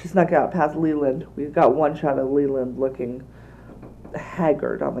 She snuck out past Leland. We got one shot of Leland looking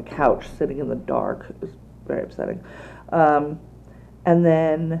haggard on the couch, sitting in the dark. It was very upsetting. And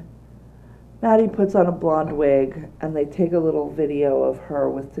then Maddie puts on a blonde wig, and they take a little video of her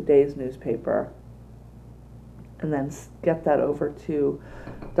with today's newspaper, and then get that over to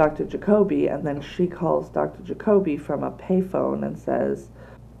Dr. Jacoby, and then she calls Dr. Jacoby from a payphone and says,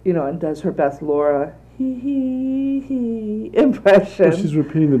 and does her best Laura he impression. Well, she's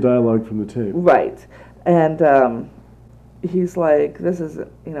repeating the dialogue from the tape. Right. And he's like, this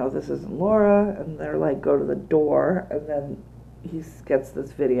isn't Laura, and they're like, go to the door, and then he gets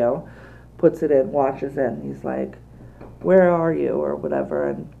this video, puts it in, watches it, and he's like, where are you, or whatever,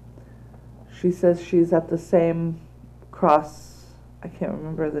 and she says she's at the same cross, I can't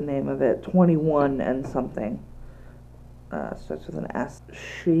remember the name of it, 21 and something, starts with an S.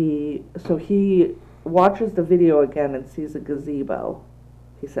 So he watches the video again and sees a gazebo.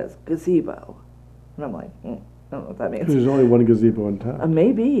 He says, gazebo. And I'm like, I don't know what that means. There's only one gazebo in town.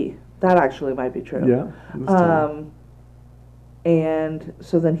 Maybe. That actually might be true. Yeah. And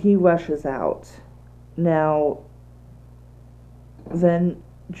so then he rushes out. Now, then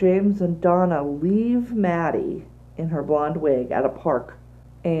James and Donna leave Maddie in her blonde wig at a park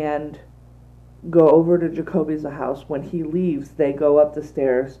and go over to Jacoby's house. When he leaves, they go up the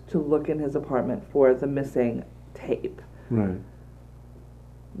stairs to look in his apartment for the missing tape. Right.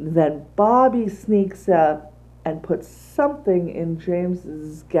 Then Bobby sneaks up and puts something in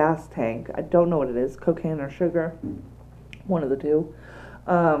James's gas tank. I don't know what it is, cocaine or sugar, one of the two.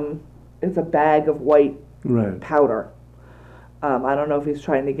 It's a bag of white powder. I don't know if he's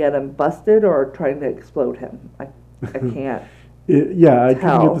trying to get him busted or trying to explode him. I can't. I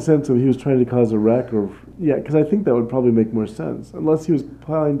couldn't get the sense of he was trying to cause a wreck because I think that would probably make more sense. Unless he was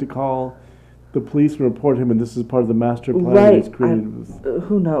planning to call the police and report him, and this is part of the master plan he's created.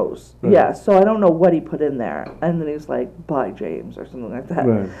 Who knows? Right. Yeah, so I don't know what he put in there. And then he's like, bye, James, or something like that.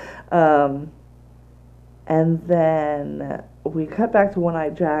 Right. And then we cut back to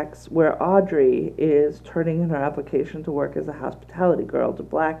One-Eyed Jack's, where Audrey is turning in her application to work as a hospitality girl to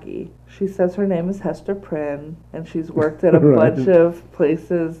Blackie. She says her name is Hester Prynne, and she's worked at a bunch of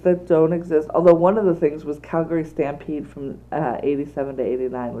places that don't exist. Although one of the things was Calgary Stampede from 87 to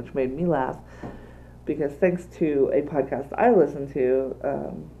 89, which made me laugh, because thanks to a podcast I listen to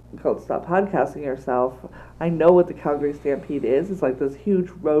called Stop Podcasting Yourself, I know what the Calgary Stampede is. It's like this huge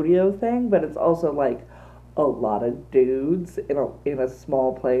rodeo thing, but it's also like a lot of dudes in a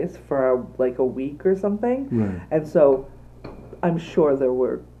small place for like a week or something. Right. And so I'm sure there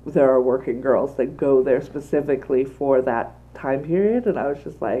are working girls that go there specifically for that time period, and I was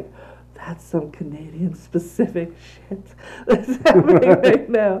just like, that's some Canadian specific shit that's happening right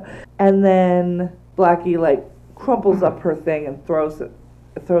now. And then Blackie like crumples up her thing and throws it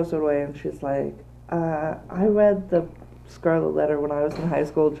away, and she's like, I read the Scarlet Letter when I was in high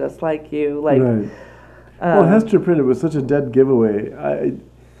school, just like you. Like, right. Well, Hester Prynne was such a dead giveaway.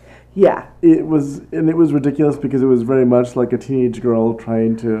 Yeah. It was ridiculous because it was very much like a teenage girl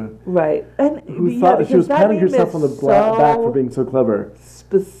trying to... Right. And who thought she was patting herself on the back for being so clever.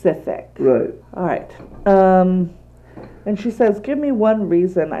 Specific. Right. All right. And she says, give me one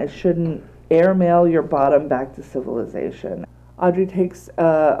reason I shouldn't airmail your bottom back to civilization. Audrey takes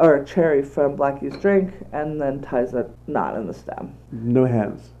a cherry from Blackie's drink and then ties a knot in the stem. No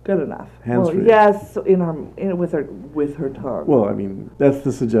hands. Good enough. Hands well, free. yes, with her tongue. Well, I mean, that's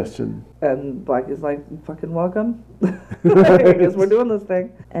the suggestion. And Blackie's like, fucking welcome. I guess we're doing this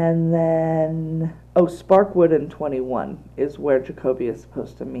thing. And then, Sparkwood in 21 is where Jacoby is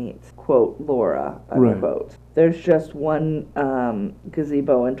supposed to meet, quote, Laura, unquote. Right. There's just one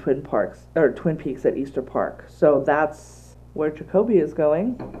gazebo in Twin Peaks at Easter Park. So that's where Jacoby is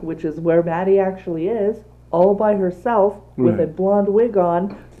going, which is where Maddie actually is, all by herself with a blonde wig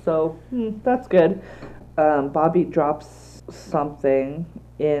on. So that's good. Bobby drops something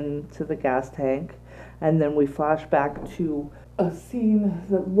into the gas tank, and then we flash back to a scene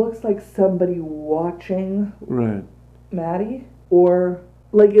that looks like somebody watching Maddie, or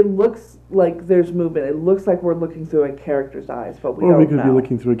like it looks like there's movement. It looks like we're looking through a character's eyes, but we don't know. Or we could be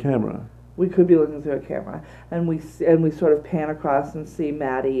looking through a camera. We could be looking through a camera, and we sort of pan across and see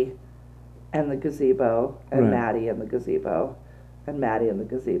Maddie and the gazebo, and Maddie and the gazebo, and Maddie and the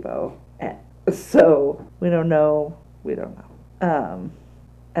gazebo. And so we don't know. And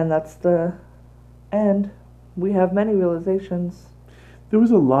that's the end. We have many realizations. There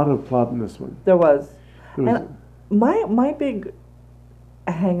was a lot of plot in this one. There was. And my big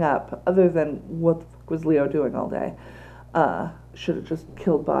hang up, other than what the fuck was Leo doing all day, should have just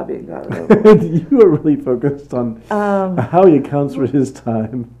killed Bobby and got it over. You are really focused on how he accounts for his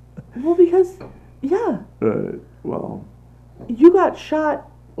time. Well, because, yeah. Well. You got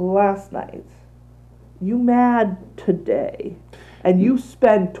shot last night. You mad today. And you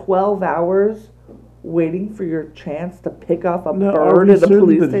spend 12 hours waiting for your chance to pick off a bird at a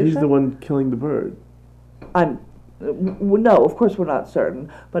police station? He's the one killing the bird. No, of course we're not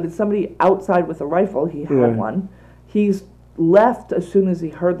certain. But it's somebody outside with a rifle. He had one. He's left as soon as he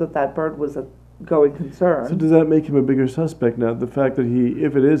heard that bird was a going concern. So does that make him a bigger suspect now? The fact that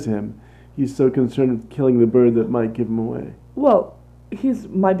if it is him, he's so concerned with killing the bird that might give him away. Well, he's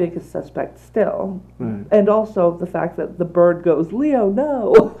my biggest suspect still. Right. And also the fact that the bird goes, Leo,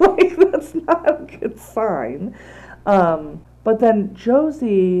 no. Like, that's not a good sign. But then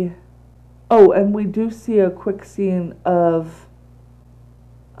Josie... Oh, and we do see a quick scene of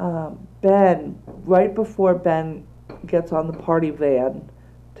Ben, right before Ben gets on the party van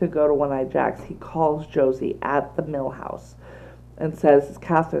to go to One Eye Jack's. He calls Josie at the mill house and says, is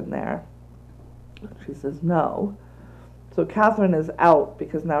Catherine there? She says no. So Catherine is out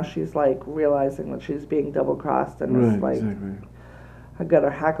because now she's like realizing that she's being double-crossed and is like, exactly. I got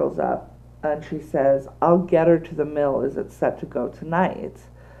her hackles up. And she says, I'll get her to the mill. Is it set to go tonight?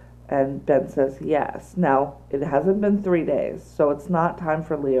 And Ben says yes. Now, it hasn't been 3 days, so it's not time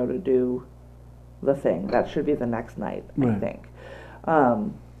for Leo to do the thing. That should be the next night, I think.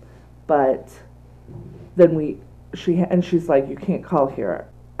 But then she's like, you can't call here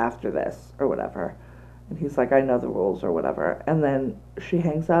after this or whatever. And he's like, I know the rules or whatever. And then she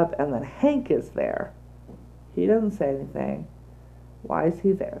hangs up, and then Hank is there. He doesn't say anything. Why is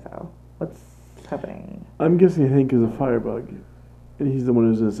he there, though? What's happening? I'm guessing Hank is a firebug, and he's the one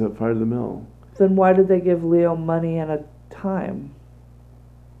who's going to set fire to the mill. Then why did they give Leo money and a time?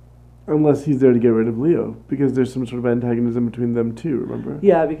 Unless he's there to get rid of Leo, because there's some sort of antagonism between them too, remember?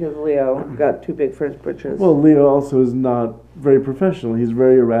 Yeah, because Leo got too big for his britches. Well, Leo also is not very professional. He's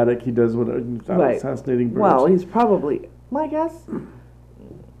very erratic. He does assassinating birds. Well, he's probably, my guess,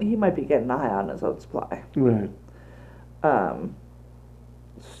 he might be getting high on his own supply. Right.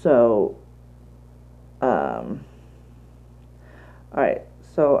 Alright,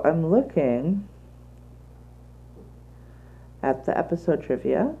 so I'm looking at the episode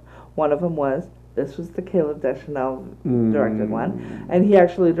trivia. One of them this was the Caleb Deschanel directed one, and he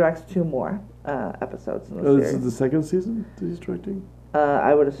actually directs 2 more episodes in the series. This is the second season that he's directing?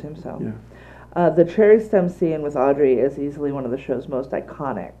 I would assume so. Yeah. The cherry stem scene with Audrey is easily one of the show's most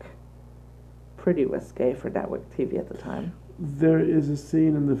iconic. Pretty risque for network TV at the time. There is a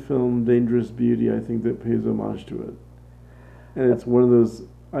scene in the film Dangerous Beauty, I think, that pays homage to it. And it's one of those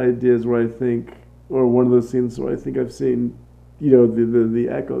ideas where I think, or one of those scenes where I think I've seen, the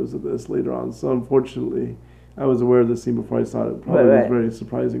echoes of this later on. So unfortunately, I was aware of the scene before I saw it. Probably was very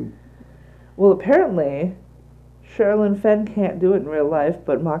surprising. Well, apparently, Sherilyn Fenn can't do it in real life,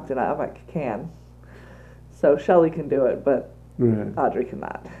 but Mogden Amak can. So Shelley can do it, but Audrey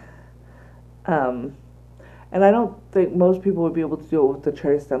cannot. And I don't think most people would be able to do it with the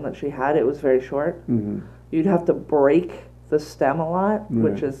cherry stem that she had. It was very short. Mm-hmm. You'd have to break the stem a lot,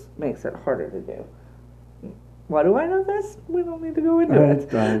 which makes it harder to do. Why do I know this? We don't need to go into it.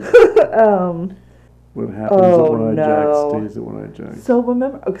 What happens at One-Eyed Jack stays at One-Eyed Jack.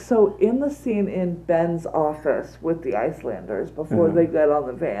 So in the scene in Ben's office with the Icelanders before they get on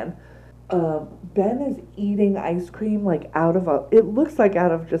the van, Ben is eating ice cream like it looks like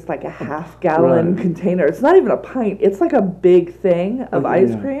out of just like a half-gallon container. It's not even a pint. It's like a big thing of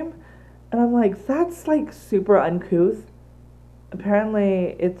ice cream. And I'm like, that's like super uncouth.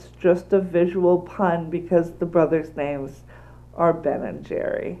 Apparently, it's just a visual pun because the brothers' names are Ben and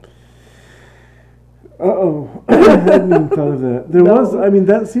Jerry. Uh-oh. I hadn't even thought of that.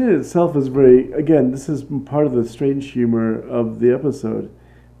 That scene in itself is again, this is part of the strange humor of the episode.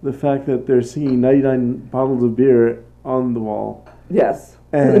 The fact that they're singing 99 bottles of beer on the wall. Yes.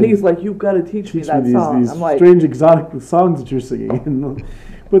 And he's like, you've got to teach me that song. These strange, exotic songs that you're singing.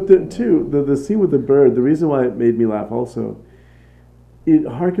 But the scene with the bird, the reason why it made me laugh also, it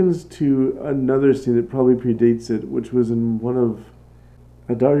harkens to another scene that probably predates it, which was in one of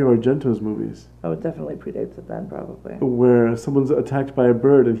Dario Argento's movies. Oh, it definitely predates it then, probably. Where someone's attacked by a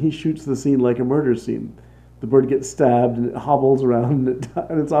bird, and he shoots the scene like a murder scene. The bird gets stabbed, and it hobbles around, and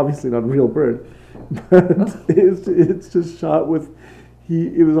it's obviously not a real bird. But it's just shot with...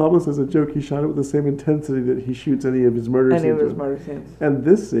 It was almost as a joke. He shot it with the same intensity that he shoots any of his murder scenes. And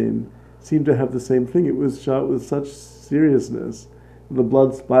this scene seemed to have the same thing. It was shot with such seriousness. The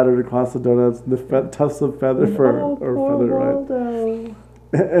blood splattered across the donuts, and the tufts of feather Waldo.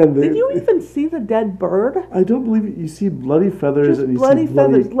 And did you even see the dead bird? I don't believe it. You see bloody feathers and you bloody see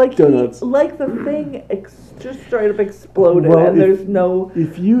bloody feathers. donuts. Like the thing just straight up exploded, and there's no.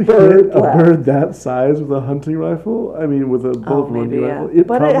 If you hit a bird that size with a hunting rifle, with a bullet hunting rifle, it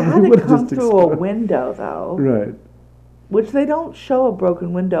had to come through a window, though. Right. Which they don't show a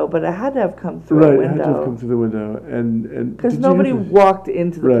broken window, but it had to have come through a window. Right, it had to have come through the window, and because nobody walked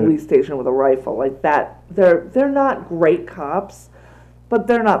into the police station with a rifle like that. They're not great cops, but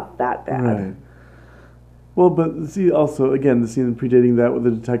they're not that bad. Right. Well, but see, also again, the scene predating that with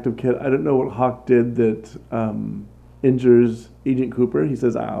the detective kit. I don't know what Hawk did that injures Agent Cooper. He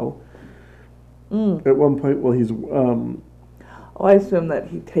says, "Ow." At one point, while he's I assume that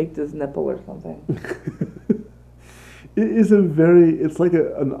he taped his nipple or something. It is it's like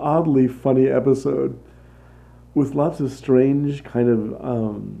an oddly funny episode with lots of strange kind of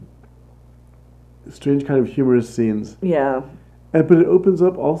humorous scenes. Yeah. But it opens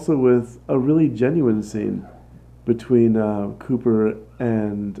up also with a really genuine scene between Cooper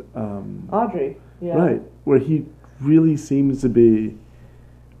and Audrey. Yeah. Right, where he really seems to be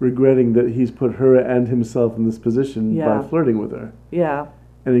regretting that he's put her and himself in this position by flirting with her. Yeah.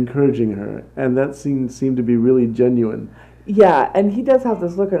 And encouraging her. And that scene seemed to be really genuine. Yeah, and he does have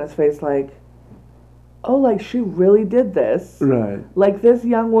this look on his face like, oh, like she really did this. Right. Like this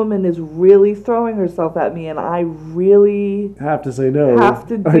young woman is really throwing herself at me and I really have to say no. Have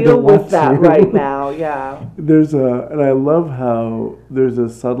to deal with that right now, yeah. And I love how there's a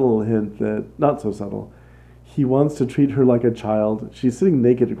subtle hint that, not so subtle, he wants to treat her like a child. She's sitting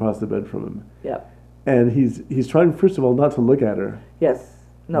naked across the bed from him. Yep. And he's trying, first of all, not to look at her. Yes.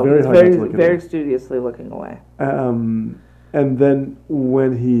 No, he's very studiously looking away. And then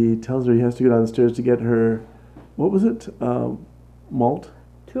when he tells her he has to go downstairs to get her, what was it? Malt?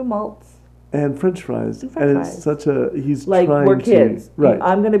 2 malts. And French fries. It's such he's like, trying we're kids. To, right.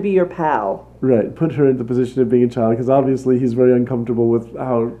 I'm going to be your pal. Right. Put her in the position of being a child, because obviously he's very uncomfortable with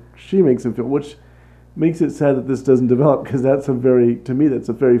how she makes him feel, which makes it sad that this doesn't develop, because that's a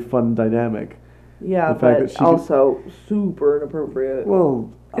very fun dynamic. Yeah, but also super inappropriate. Well,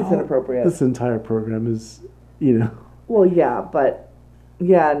 it's inappropriate. This entire program is, Well, yeah, but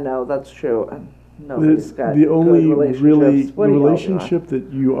no, that's true. Nobody's got the only relationships. The relationship that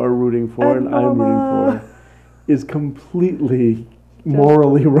you are rooting for and I'm rooting for is completely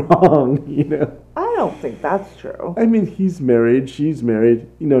morally wrong. I don't think that's true. I mean, he's married, she's married.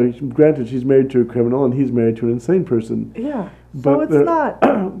 Granted, she's married to a criminal and he's married to an insane person. Yeah. So it's not.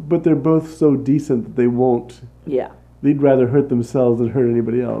 But they're both so decent that they won't. Yeah. They'd rather hurt themselves than hurt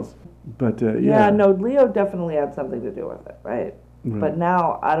anybody else. But yeah. No, Leo definitely had something to do with it, right? But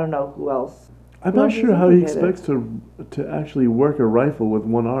now I don't know who else. I'm not sure how he expects to actually work a rifle with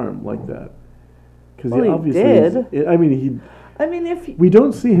one arm like that. Because he obviously did. If we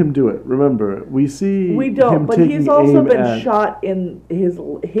don't see him do it. Remember, we see we don't. Him but he's also been shot in his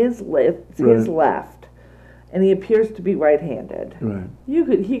left, and he appears to be right-handed. Right.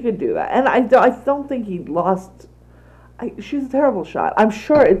 He could do that, and I don't think he lost. She's a terrible shot. I'm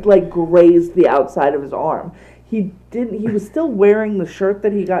sure it grazed the outside of his arm. He didn't. He was still wearing the shirt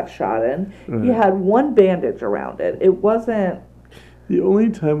that he got shot in. Right. He had one bandage around it. It wasn't. The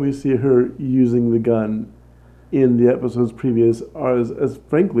only time we see her using the gun in the episodes previous are as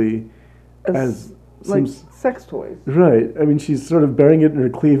frankly as like Seems- sex toys. Right. I mean, she's sort of bearing it in her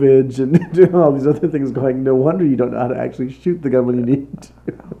cleavage and doing all these other things, going, no wonder you don't know how to actually shoot the gun when you need to.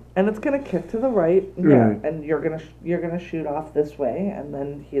 And it's gonna kick to the right, Right. and you're gonna shoot off this way, and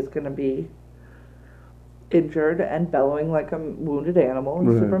then he's gonna be injured and bellowing like a wounded animal and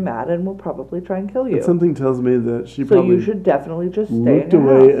Right. super mad, and will probably try and kill you. And something tells me that she So probably you should definitely just stay looked in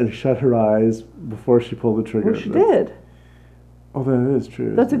your away house. and shut her eyes before she pulled the trigger. Well, she did. Oh, that is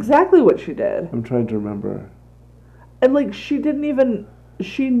true. That's isn't it? exactly what she did. I'm trying to remember. And like she didn't even.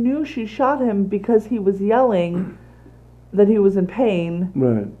 She knew she shot him because he was yelling that he was in pain.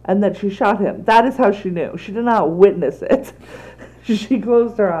 Right. And that she shot him. That is how she knew. She did not witness it. She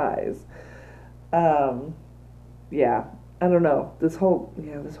closed her eyes. Yeah, I don't know. This whole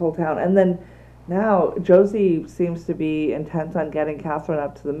town. And then now Josie seems to be intent on getting Catherine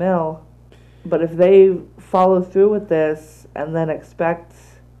up to the mill. But if they follow through with this and then expect,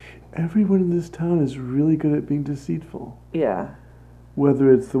 Everyone in this town is really good at being deceitful. yeah,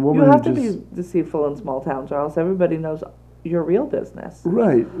 Whether it's the woman you have to who just be deceitful in small towns, or else everybody knows your real business.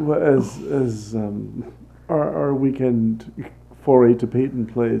 right, well, as our weekend foray to Peyton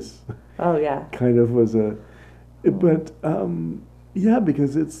Place Oh yeah, kind of was but yeah,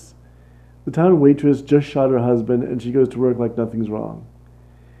 because it's the town waitress just shot her husband and she goes to work like nothing's wrong,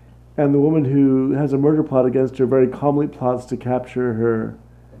 and the woman who has a murder plot against her very calmly plots to capture her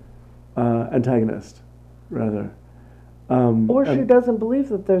antagonist, rather. or she and doesn't believe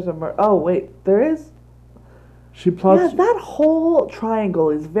that there's a murder. Oh wait, there is. she plots. Yeah, that whole triangle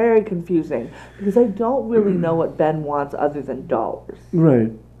is very confusing because I don't really know what Ben wants other than dollars.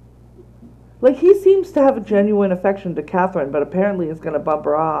 Right. Like, he seems to have a genuine affection to Catherine, but apparently is going to bump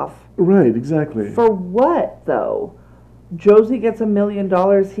her off. Right. Exactly. For what, though? Josie gets $1 million,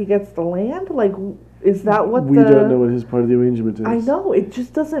 he gets the land? Like, is that what we don't know what his part of the arrangement is. I know, it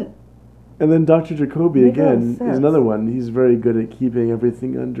just doesn't. And then Dr. Jacoby Make a lot of again is sense. another one. He's very good at keeping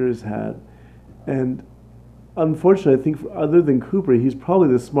everything under his hat, and unfortunately, I think other than Cooper, he's probably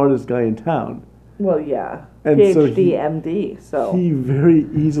the smartest guy in town. Well, yeah. And PhD, so he- MD, so. He very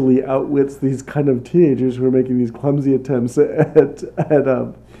easily outwits these kind of teenagers who are making these clumsy attempts at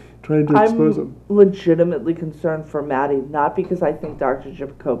trying to expose I'm him. legitimately concerned for Maddie, not because I think Dr.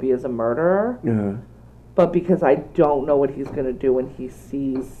 Jacoby is a murderer, Yeah. but because I don't know what he's going to do when he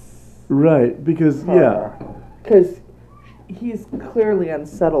sees Right. Because yeah. Because he's clearly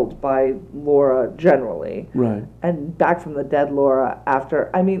unsettled by Laura generally. Right. And back from the dead Laura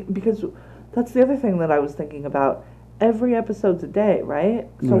after. I mean, because that's the other thing that I was thinking about. Every episode's a day, right?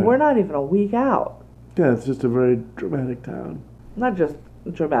 So Right. we're not even a week out. Yeah. It's just a very dramatic town. Not just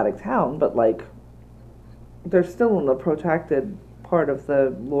a dramatic town, but like, they're still in the protracted part of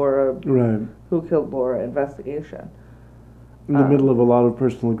the Laura, Right. who killed Laura investigation. In the middle of a lot of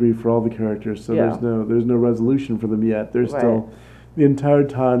personal grief for all the characters, so Yeah. there's no resolution for them yet. There's Right. still the entire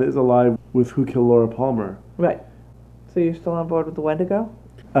town is alive with Who Killed Laura Palmer. Right. So you're still on board with the Wendigo?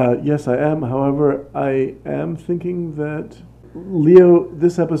 Yes, I am. However, I am thinking that Leo.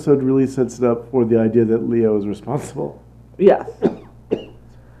 This episode really sets it up for the idea that Leo is responsible. Yes.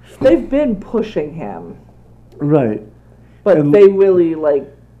 They've been pushing him, Right. but And- they really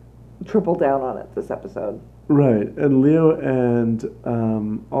like triple down on it this episode. Right, and Leo and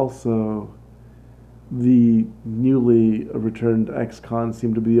also the newly returned ex-con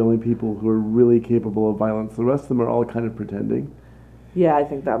seem to be the only people who are really capable of violence. The rest of them are all kind of pretending. Yeah, I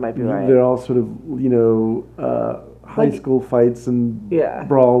think that might be right. They're all sort of, high Like- school fights and Yeah.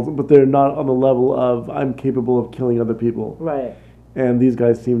 brawls, but they're not on the level of I'm capable of killing other people. Right. And these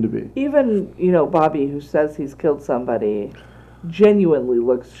guys seem to be. Even, Bobby, who says he's killed somebody, genuinely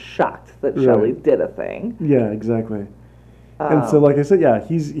looks shocked that Right. Shelley did a thing. Yeah, exactly. And so, Um, like I said, yeah,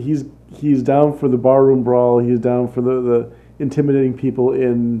 he's down for the barroom brawl. He's down for the intimidating people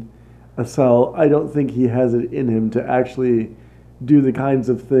in a cell. I don't think he has it in him to actually do the kinds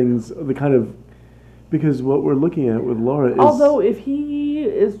of things, because what we're looking at with Laura is. although if he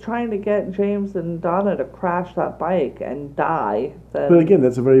is trying to get James and Donna to crash that bike and die, then But again,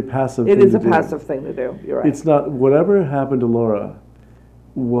 that's a very passive. it thing is to a do. passive thing to do. You're right. It's not whatever happened to Laura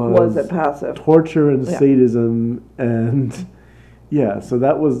Was it passive? torture and Yeah. sadism and yeah. So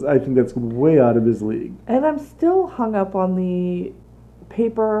that was. I think that's way out of his league. And I'm still hung up on the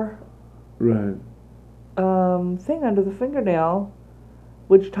paper Right. thing under the fingernail,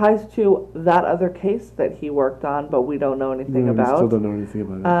 which ties to that other case that he worked on, but we don't know anything No, we still about. don't know anything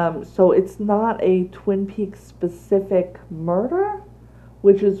about it. So it's not a Twin Peaks specific murder,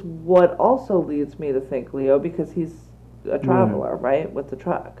 which is what also leads me to think Leo, because he's a traveler, right, with the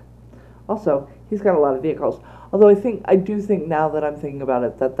truck. Also, he's got a lot of vehicles. Although I do think now that I'm thinking about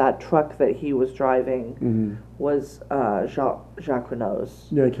it, that truck that he was driving was Jacques Renault's.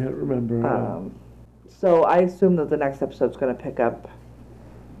 Yeah, I can't remember. So I assume that the next episode's going to pick up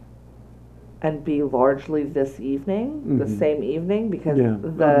and be largely this evening, the same evening, because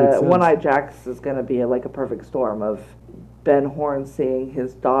the One-Eyed Jacks is going to be like a perfect storm of Ben Horne seeing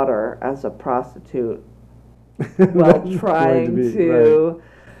his daughter as a prostitute while trying to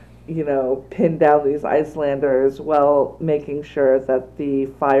pin down these Icelanders while making sure that the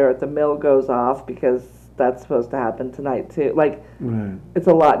fire at the mill goes off, because that's supposed to happen tonight too. Like, it's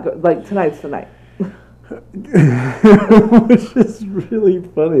a lot. Like, tonight's the night. Which is really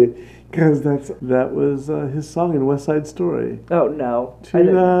funny, because that was his song in West Side Story. Oh no!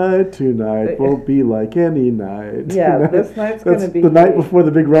 Tonight won't be like any night. Yeah, this night's gonna be the night before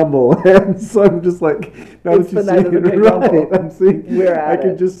the big rumble, and so I'm just like, now it's that you the night of the big rumble. I'm seeing. I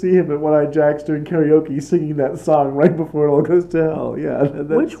can just see him at One-Eyed Jacks doing karaoke, singing that song right before it all goes to hell. Yeah.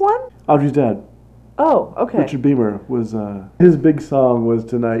 Which one? Audrey's dad. Oh, okay. Richard Beamer was his big song was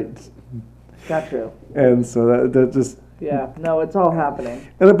Tonight. Got you. And so that just... Yeah, no, it's all happening.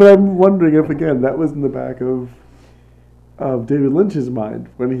 But I'm wondering if, again, that was in the back of David Lynch's mind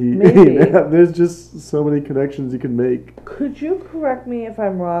when he... Maybe. There's just so many connections you can make. Could you correct me if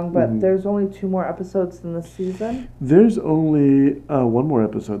I'm wrong, but there's only 2 more episodes in this season? There's only 1 more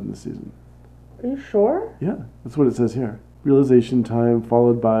episode in this season. Are you sure? Yeah, that's what it says here. Realization time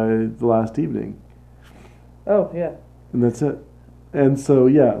followed by the last evening. Oh, yeah. And that's it. And so,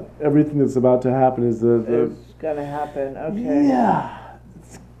 yeah, everything that's about to happen is It's gonna happen, okay. Yeah,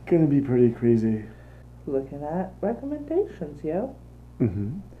 it's gonna be pretty crazy. Looking at recommendations, yo.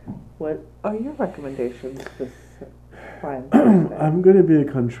 What are your recommendations this fine Thursday? I'm gonna be a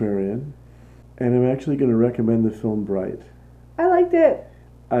contrarian, and I'm actually gonna recommend the film Bright. I liked it.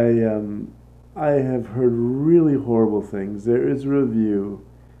 I have heard really horrible things. There is a review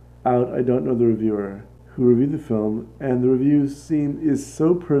out, I don't know the reviewer, who reviewed the film, and the review is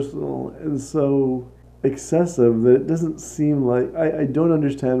so personal and so excessive that it doesn't seem like... I don't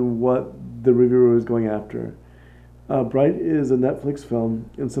understand what the reviewer was going after. Bright is a Netflix film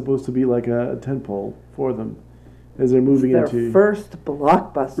and supposed to be like a tentpole for them as they're moving into... Their first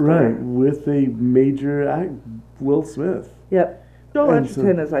blockbuster. Right, with a major Will Smith. Yep. Joel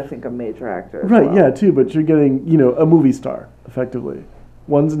Edgerton is, I think, a major actor. Right, yeah, too, but you're getting, a movie star, effectively.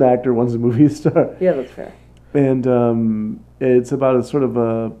 One's an actor, one's a movie star. Yeah, that's fair. And it's about a sort of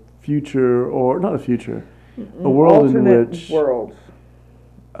a future, or not a future, a world alternate in which world.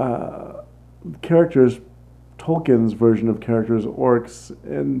 Characters, Tolkien's version of characters, orcs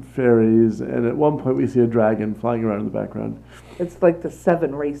and fairies, and at one point we see a dragon flying around in the background. It's like the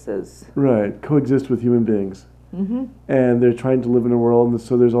 7 races. Right, coexist with human beings. And they're trying to live in a world, and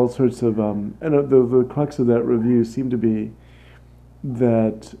so there's all sorts of... and the crux of that review seemed to be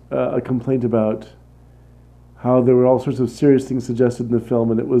that a complaint about how there were all sorts of serious things suggested in the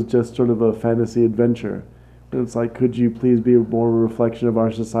film, and it was just sort of a fantasy adventure. And it's like, could you please be more a reflection of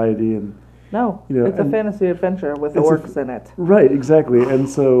our society? And no, it's a fantasy adventure with orcs in it. Right, exactly. And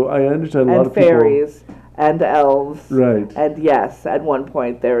so I understand a lot of people... And fairies, and elves. Right. And yes, at one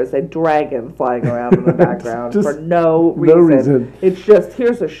point there is a dragon flying around in the background for no reason. No reason. It's just,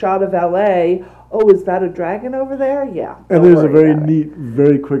 here's a shot of L.A., oh, is that a dragon over there? Yeah. And there's a very neat,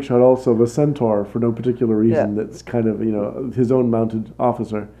 very quick shot also of a centaur for no particular reason that's kind of, his own mounted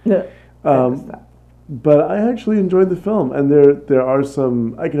officer. Yeah. But I actually enjoyed the film, and there are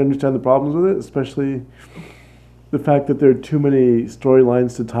some... I can understand the problems with it, especially the fact that there are too many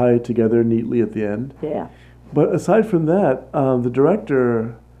storylines to tie together neatly at the end. Yeah. But aside from that, the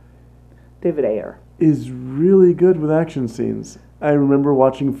director... David Ayer. ...is really good with action scenes. I remember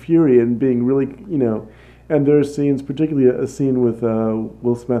watching Fury and being really, and there are scenes, particularly a scene with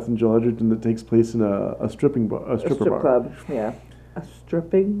Will Smith and Joel Edgerton that takes place in a stripper bar. Club, yeah. A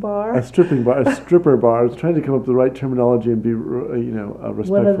stripping bar? A stripper bar. I was trying to come up with the right terminology and be,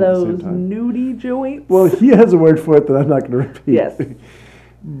 respectful One of those at the same time. Nudie joints? Well, he has a word for it that I'm not going to repeat. Yes.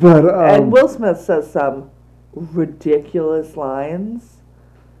 But and Will Smith says some ridiculous lines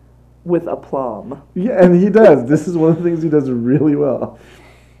with aplomb. Yeah, and he does. This is one of the things he does really well.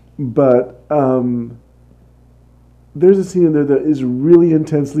 But there's a scene in there that is really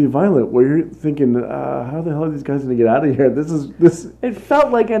intensely violent, where you're thinking, how the hell are these guys going to get out of here? This. It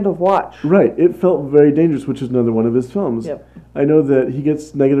felt like End of Watch. Right. It felt very dangerous, which is another one of his films. Yep. I know that he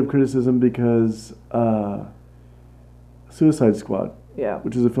gets negative criticism because Suicide Squad,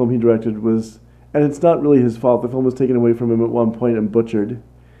 which is a film he directed, and it's not really his fault. The film was taken away from him at one point and butchered,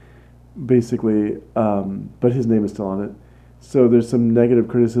 basically, but his name is still on it. So there's some negative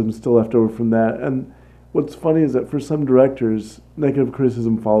criticism still left over from that. And what's funny is that for some directors, negative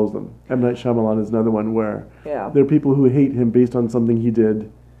criticism follows them. M. Night Shyamalan is another one where Yeah. there are people who hate him based on something he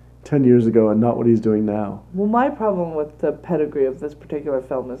did 10 years ago and not what he's doing now. Well, my problem with the pedigree of this particular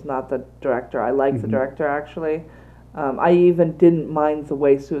film is not the director. I like the director, actually. I even didn't mind the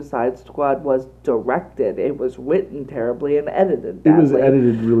way Suicide Squad was directed. It was written terribly and edited badly. It was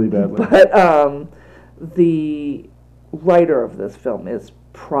edited really badly. But the writer of this film is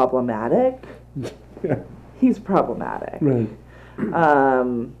problematic. Yeah. He's problematic. Right.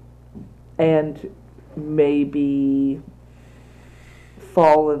 And maybe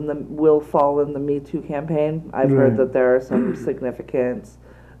will fall in the Me Too campaign. I've heard Right. that there are some significant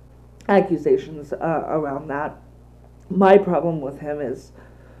accusations around that. My problem with him is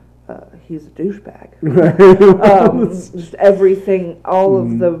he's a douchebag. Right. Just everything, all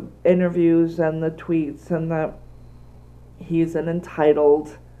of the interviews and the tweets and he's an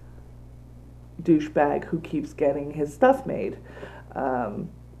entitled douchebag who keeps getting his stuff made.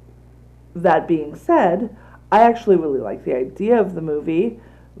 That being said, I actually really like the idea of the movie.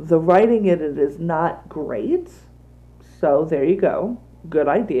 The writing in it is not great, so there you go. Good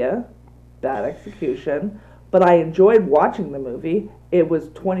idea, bad execution. But I enjoyed watching the movie. It was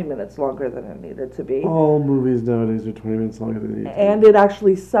 20 minutes longer than it needed to be. All movies nowadays are 20 minutes longer than they need to be. And it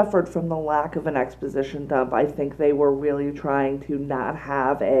actually suffered from the lack of an exposition dump. I think they were really trying to not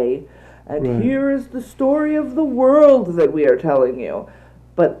have and Right. here is the story of the world that we are telling you.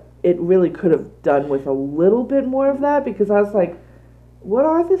 But it really could have done with a little bit more of that, because I was like, what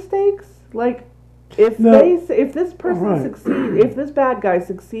are the stakes? Like, if this person Right. succeeds, if this bad guy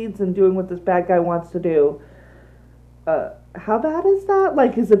succeeds in doing what this bad guy wants to do, how bad is that?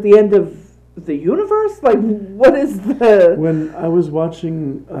 Like, is it the end of the universe? Like, what is the... When I was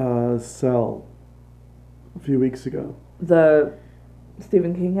watching Cell a few weeks ago, The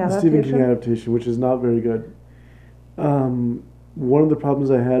Stephen King the adaptation? Stephen King adaptation, which is not very good, one of the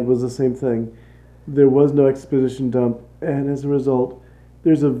problems I had was the same thing. There was no exposition dump, and as a result,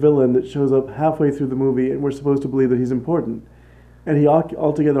 there's a villain that shows up halfway through the movie, and we're supposed to believe that he's important. And he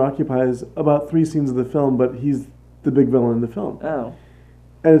altogether occupies about 3 scenes of the film, but he's the big villain in the film. Oh.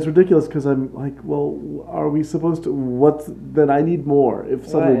 And it's ridiculous because I'm like, well, are we supposed to? Then I need more. If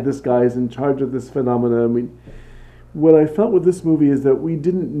suddenly Right. this guy is in charge of this phenomena, I mean, what I felt with this movie is that we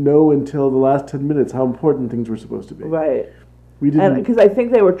didn't know until the last 10 minutes how important things were supposed to be. Right. We didn't. Because I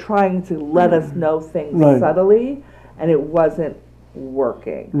think they were trying to let us know things Right. subtly, and it wasn't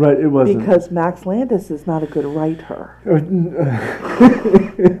working. Right, it wasn't. Because Max Landis is not a good writer.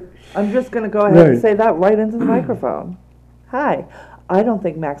 I'm just going to go ahead and Right. say that right into the microphone. Hi. I don't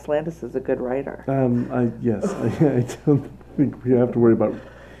think Max Landis is a good writer. I don't think we have to worry about.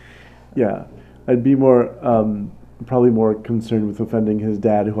 Yeah, I'd be more, probably more concerned with offending his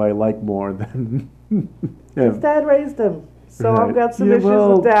dad, who I like more than. His dad raised him, so I've Right. got some Yeah, issues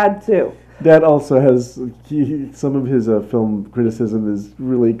well, with Dad too. Dad also has some of his film criticism is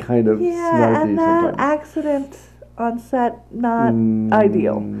really kind of Yeah, snarky and that sometimes. accident on set, not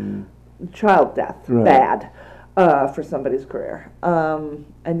ideal. Child death, Right. bad for somebody's career.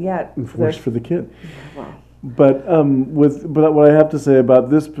 And yet, Worse for the kid. well, But but what I have to say about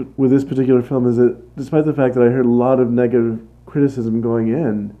with this particular film is that despite the fact that I heard a lot of negative criticism going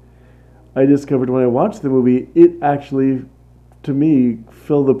in, I discovered when I watched the movie it actually, to me,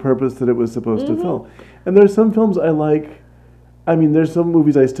 filled the purpose that it was supposed to fill. And there are some films I like. I mean, there's some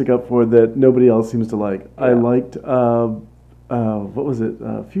movies I stick up for that nobody else seems to like. I Yeah. liked what was it?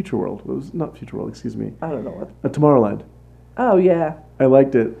 Future World. It was not Future World. Excuse me. I don't know what. Tomorrowland. Oh yeah, I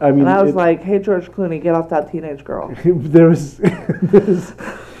liked it. I mean, and I was like, "Hey, George Clooney, get off that teenage girl." there was,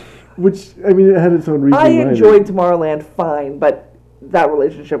 which I mean, it had its own reason. I behind enjoyed it. Tomorrowland fine, but that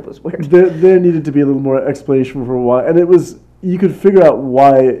relationship was weird. There needed to be a little more explanation for why, and it was you could figure out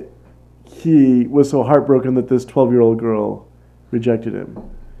why he was so heartbroken that this 12-year-old girl rejected him.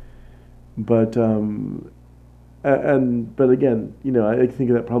 But but again, you know, I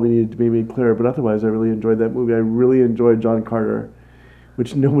think that probably needed to be made clearer. But otherwise, I really enjoyed that movie. I really enjoyed John Carter,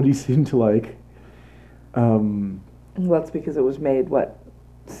 which nobody seemed to like. Well, that's because it was made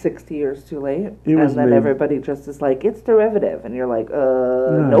 60 years too late, It was and then made- everybody just is like, "It's derivative," and you're like,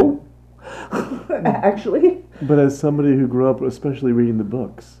 "Nope." Actually, But as somebody who grew up, especially reading the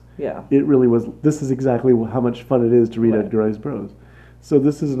books, yeah. it really was. This is exactly how much fun it is to read Right. Edgar Rice Burroughs. So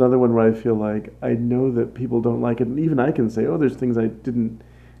this is another one where I feel like I know that people don't like it, and even I can say, "Oh, there's things I didn't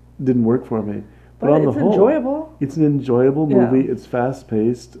work for me." But on it's the whole, enjoyable. it's an enjoyable Yeah. movie. It's fast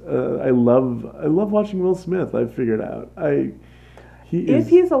paced. I love watching Will Smith. I've figued out. He If is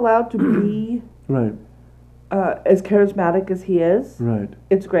he's allowed to be right. as charismatic as he is, Right.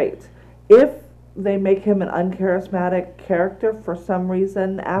 it's great. If they make him an uncharismatic character for some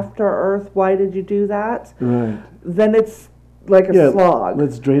reason after Earth, why did you do that? Right. Then it's like a slog.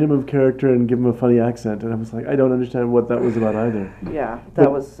 Let's drain him of character and give him a funny accent. And I was like, I don't understand what that was about either. Yeah, that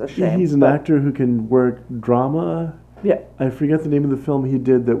was a shame. He's an actor who can work drama. Yeah. I forget the name of the film he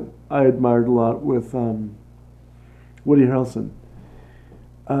did that I admired a lot with Woody Harrelson.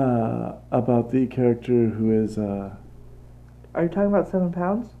 About the character who is... Are you talking about 7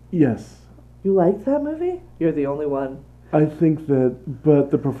 Pounds? Yes. You liked that movie? You're the only one. I think that... But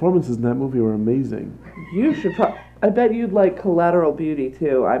the performances in that movie were amazing. You should I bet you'd like Collateral Beauty,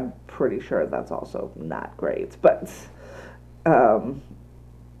 too. I'm pretty sure that's also not great. But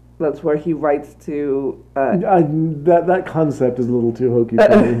that's where he writes to... that concept is a little too hokey for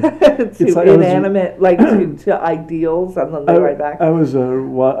me. to inanimate, to ideals, and then they write back.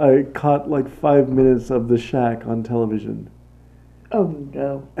 I caught like 5 minutes of The Shack on television. Oh,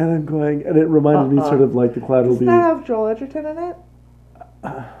 no. And it reminded me sort of like the Collateral Beauty. Doesn't that have Joel Edgerton in it?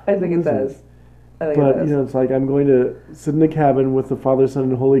 I think it does. But, it's like I'm going to sit in a cabin with the Father, Son,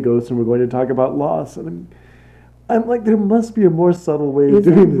 and Holy Ghost, and we're going to talk about loss. And I'm like, there must be a more subtle way of doing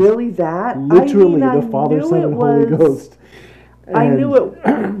this. Is it really that? Literally, the Father, Son, and Holy Ghost. I knew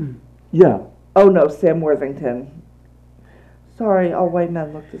it. Yeah. Oh, no, Sam Worthington. Sorry, all white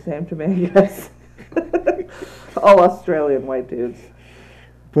men look the same to me, I guess. All Australian white dudes.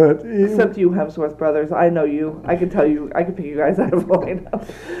 But except you Hemsworth brothers. I know you. I can tell you. I can pick you guys out of a lineup.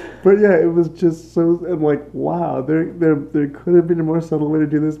 But yeah, it was just so. I'm like, wow, there could have been a more subtle way to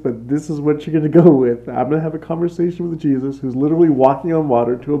do this, but this is what you're going to go with. I'm going to have a conversation with Jesus, who's literally walking on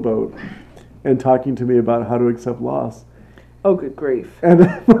water to a boat, and talking to me about how to accept loss. Oh, good grief! And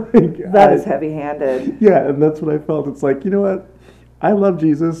I'm like, that is heavy-handed. Yeah, and that's what I felt. It's like, you know what? I love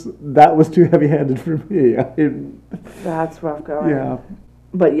Jesus. That was too heavy-handed for me. That's rough going. Yeah.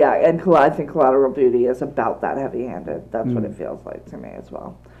 But yeah, and I think Collateral Beauty is about that heavy-handed. That's what it feels like to me as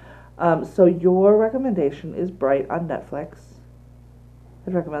well. So your recommendation is Bright on Netflix.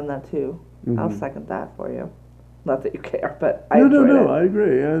 I'd recommend that too. Mm-hmm. I'll second that for you. Not that you care, but I enjoyed it. I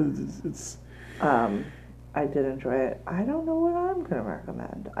agree. It's I did enjoy it. I don't know what I'm going to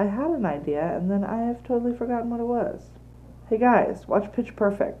recommend. I had an idea, and then I have totally forgotten what it was. Hey guys, watch Pitch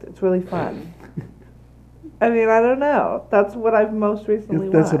Perfect. It's really fun. I mean, I don't know. That's what I've most recently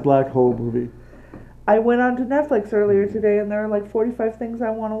watched. That's a black hole movie. I went on to Netflix earlier today, and there are like 45 things I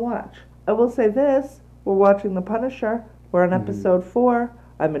want to watch. I will say this. We're watching The Punisher. We're on episode 4.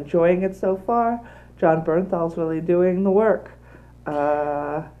 I'm enjoying it so far. John Bernthal's really doing the work.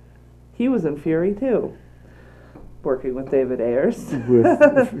 He was in Fury, too. Working with David Ayers.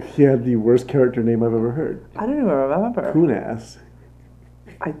 He had the worst character name I've ever heard. I don't even remember. Coon-ass.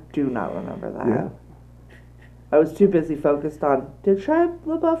 I do not remember that. Yeah. I was too busy focused on, did Shia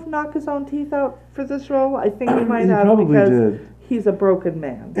LaBeouf knock his own teeth out for this role? I think he might have, because did. He's a broken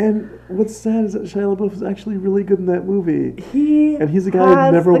man. And what's sad is that Shia LaBeouf is actually really good in that movie. He's a guy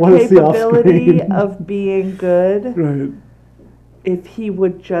I never want to see off screen. Has the capability of being good. Right. If he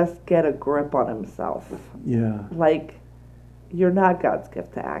would just get a grip on himself. Yeah. Like, you're not God's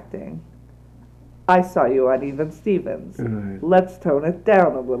gift to acting. I saw you on Even Stevens. Right. Let's tone it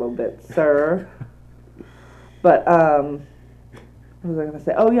down a little bit, sir. But, what was I going to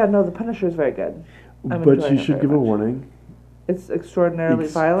say? Oh, yeah, no, The Punisher is very good. But you should give a warning. It's extraordinarily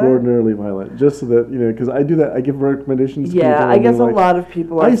violent? Extraordinarily violent. Just so that, because I do that. I give recommendations. Yeah, I guess a lot of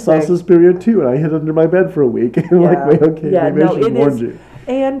people are I saw Suspiria too, and I hid under my bed for a week. And maybe I should warn you.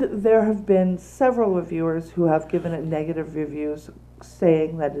 And there have been several reviewers who have given it negative reviews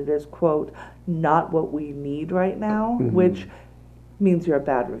saying that it is, quote, not what we need right now, which means you're a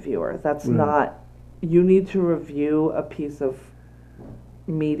bad reviewer. That's not... You need to review a piece of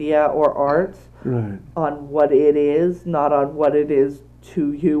media or art on what it is, not on what it is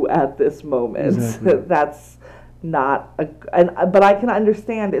to you at this moment. Exactly. That's not but I can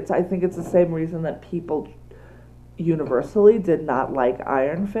understand it. I think it's the same reason that people universally did not like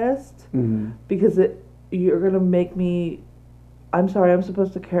Iron Fist, because you're gonna make me. I'm sorry, I'm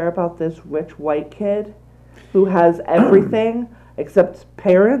supposed to care about this rich white kid who has everything except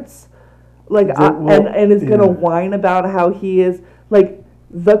parents. Like, and is going to whine about how he is, like,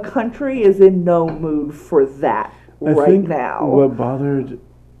 the country is in no mood for that now. What bothered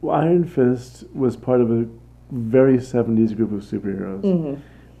Iron Fist was part of a very 70s group of superheroes.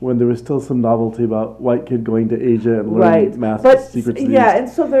 When there was still some novelty about white kid going to Asia and learning math secrets. Yeah, and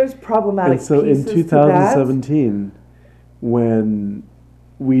so there's problematic pieces to that. And so in — when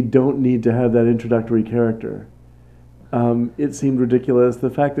we don't need to have that introductory character It seemed ridiculous. The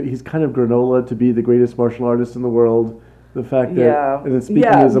fact that he's kind of granola to be the greatest martial artist in the world. The fact that, and then speaking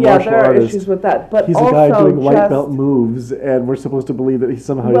as a martial there are artist, issues with that. But he's also a guy doing white belt moves, and we're supposed to believe that he's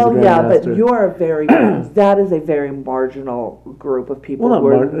somehow he's a grandmaster. Well, yeah, but you're a very that is a very marginal group of people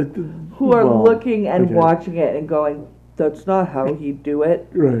who are looking and watching it and going, "That's not how he'd do it."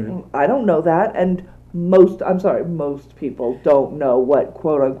 Right. I don't know that, and most people don't know what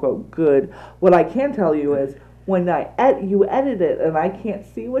quote unquote good. What I can tell you is, when you edit it and I can't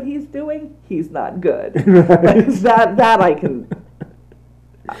see what he's doing, he's not good. Right. that I can,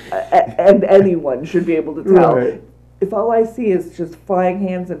 and anyone should be able to tell. Right. If all I see is just flying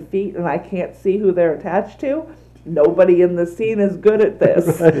hands and feet and I can't see who they're attached to, nobody in the scene is good at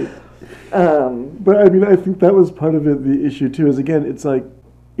this. Right. But I mean, I think that was part of it. The issue too is, again, it's like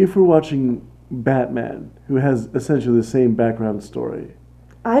if we're watching Batman, who has essentially the same background story.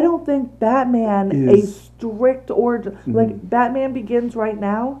 I don't think Batman a strict origin like Batman Begins right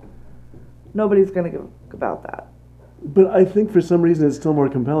now. Nobody's gonna give about that. But I think for some reason it's still more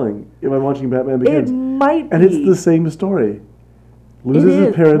compelling if I'm watching Batman Begins. It might be, and it's the same story. Loses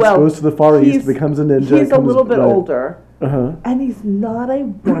his parents, goes to the Far East, becomes a ninja. He's a little bit older, and he's not a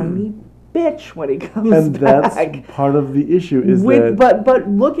whiny bitch when he comes and back. And that's part of the issue is but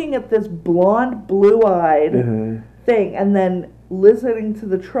looking at this blonde, blue-eyed thing, and then listening to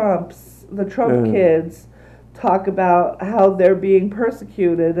the Trump kids talk about how they're being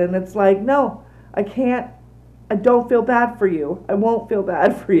persecuted, and it's like, no, I don't feel bad for you. I won't feel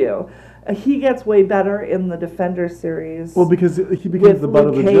bad for you. He gets way better in the Defender series. Well, because he becomes the butt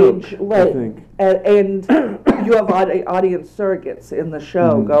of the joke, I think. And you have audience surrogates in the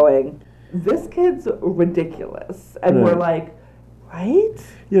show going, this kid's ridiculous. And we're like, right?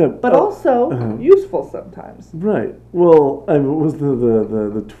 Yeah, but also useful sometimes. Right. Well, what was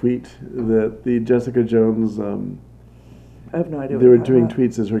the tweet that the Jessica Jones? I have no idea. They were doing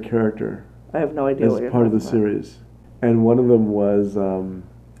tweets as her character. I have no idea. As part of the series, and one of them was,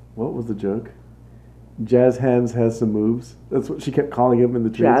 what was the joke? Jazz Hands has some moves. That's what she kept calling him in the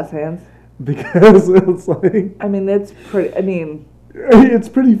tweets. Jazz Hands. Because it's like. I mean, it's pretty. I mean. It's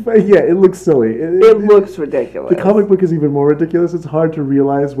pretty funny. Yeah, it looks silly. It looks ridiculous. The comic book is even more ridiculous. It's hard to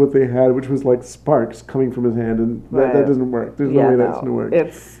realize what they had, which was like sparks coming from his hand, and that doesn't work. There's no way that's going to work.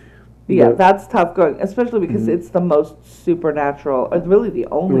 That's tough going, especially because it's the most supernatural. It's really the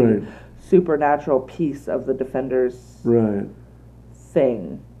only supernatural piece of the Defenders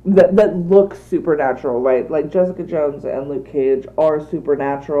thing that looks supernatural, right? Like Jessica Jones and Luke Cage are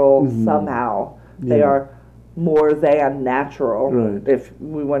supernatural somehow. They are more than natural, if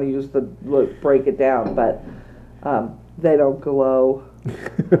we want to use break it down, but they don't glow.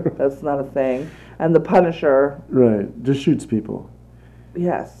 That's not a thing. And the Punisher, just shoots people.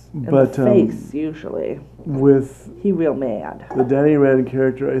 Yes, but in the face usually. He real mad. The Danny Rand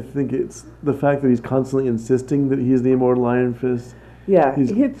character, I think it's the fact that he's constantly insisting that he's the immortal Iron Fist. Yeah,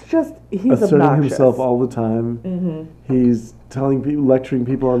 he's asserting obnoxious. Himself all the time. He's telling people, lecturing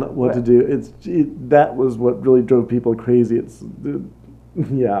people on what to do. That was what really drove people crazy. It was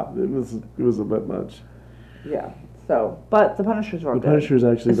a bit much. Yeah. So, but the Punisher's are good. The Punisher's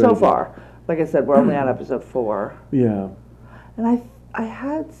actually so far. Like I said, we're only on episode 4. Yeah. And I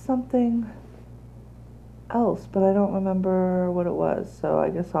had something else, but I don't remember what it was. So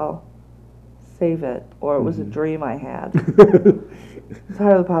I guess I'll save it, or it was a dream I had. It's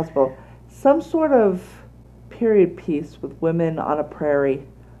highly possible. Some sort of period piece with women on a prairie,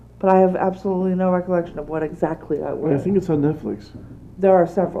 but I have absolutely no recollection of what exactly that was. I think it's on Netflix. There are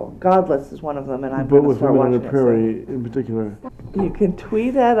several. Godless is one of them, and I'm going to start watching it. But with women on a prairie in particular. You can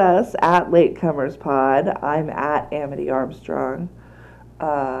tweet at us at LatecomersPod. I'm at Amity Armstrong.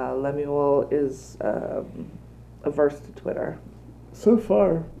 Lemuel is averse to Twitter. So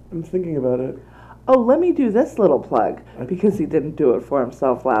far, I'm thinking about it. Oh, let me do this little plug, because he didn't do it for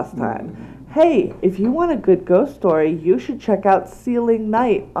himself last time. Hey, if you want a good ghost story, you should check out Sealing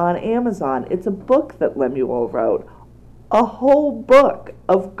Night on Amazon. It's a book that Lemuel wrote. A whole book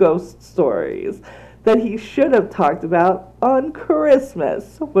of ghost stories that he should have talked about on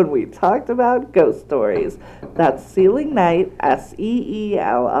Christmas when we talked about ghost stories. That's Sealing Night, Seeling,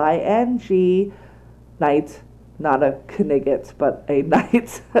 night. Not a knigget, but a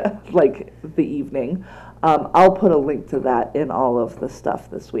night, like the evening. I'll put a link to that in all of the stuff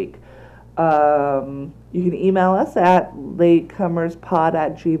this week. You can email us at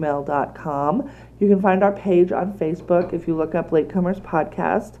latecomerspod@gmail.com. You can find our page on Facebook if you look up Latecomers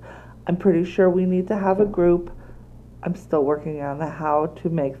Podcast. I'm pretty sure we need to have a group. I'm still working on how to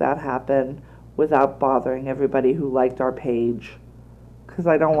make that happen without bothering everybody who liked our page because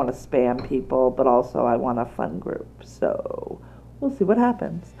I don't want to spam people, but also I want a fun group. So we'll see what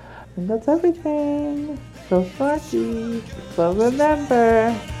happens. And that's everything. So snarky. So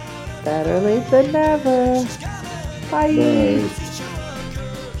remember, better late than never. Bye. Bye.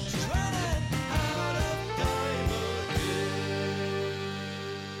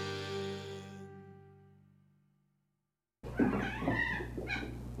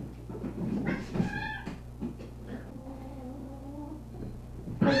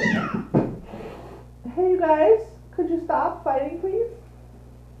 Hey, you guys, could you stop fighting, please?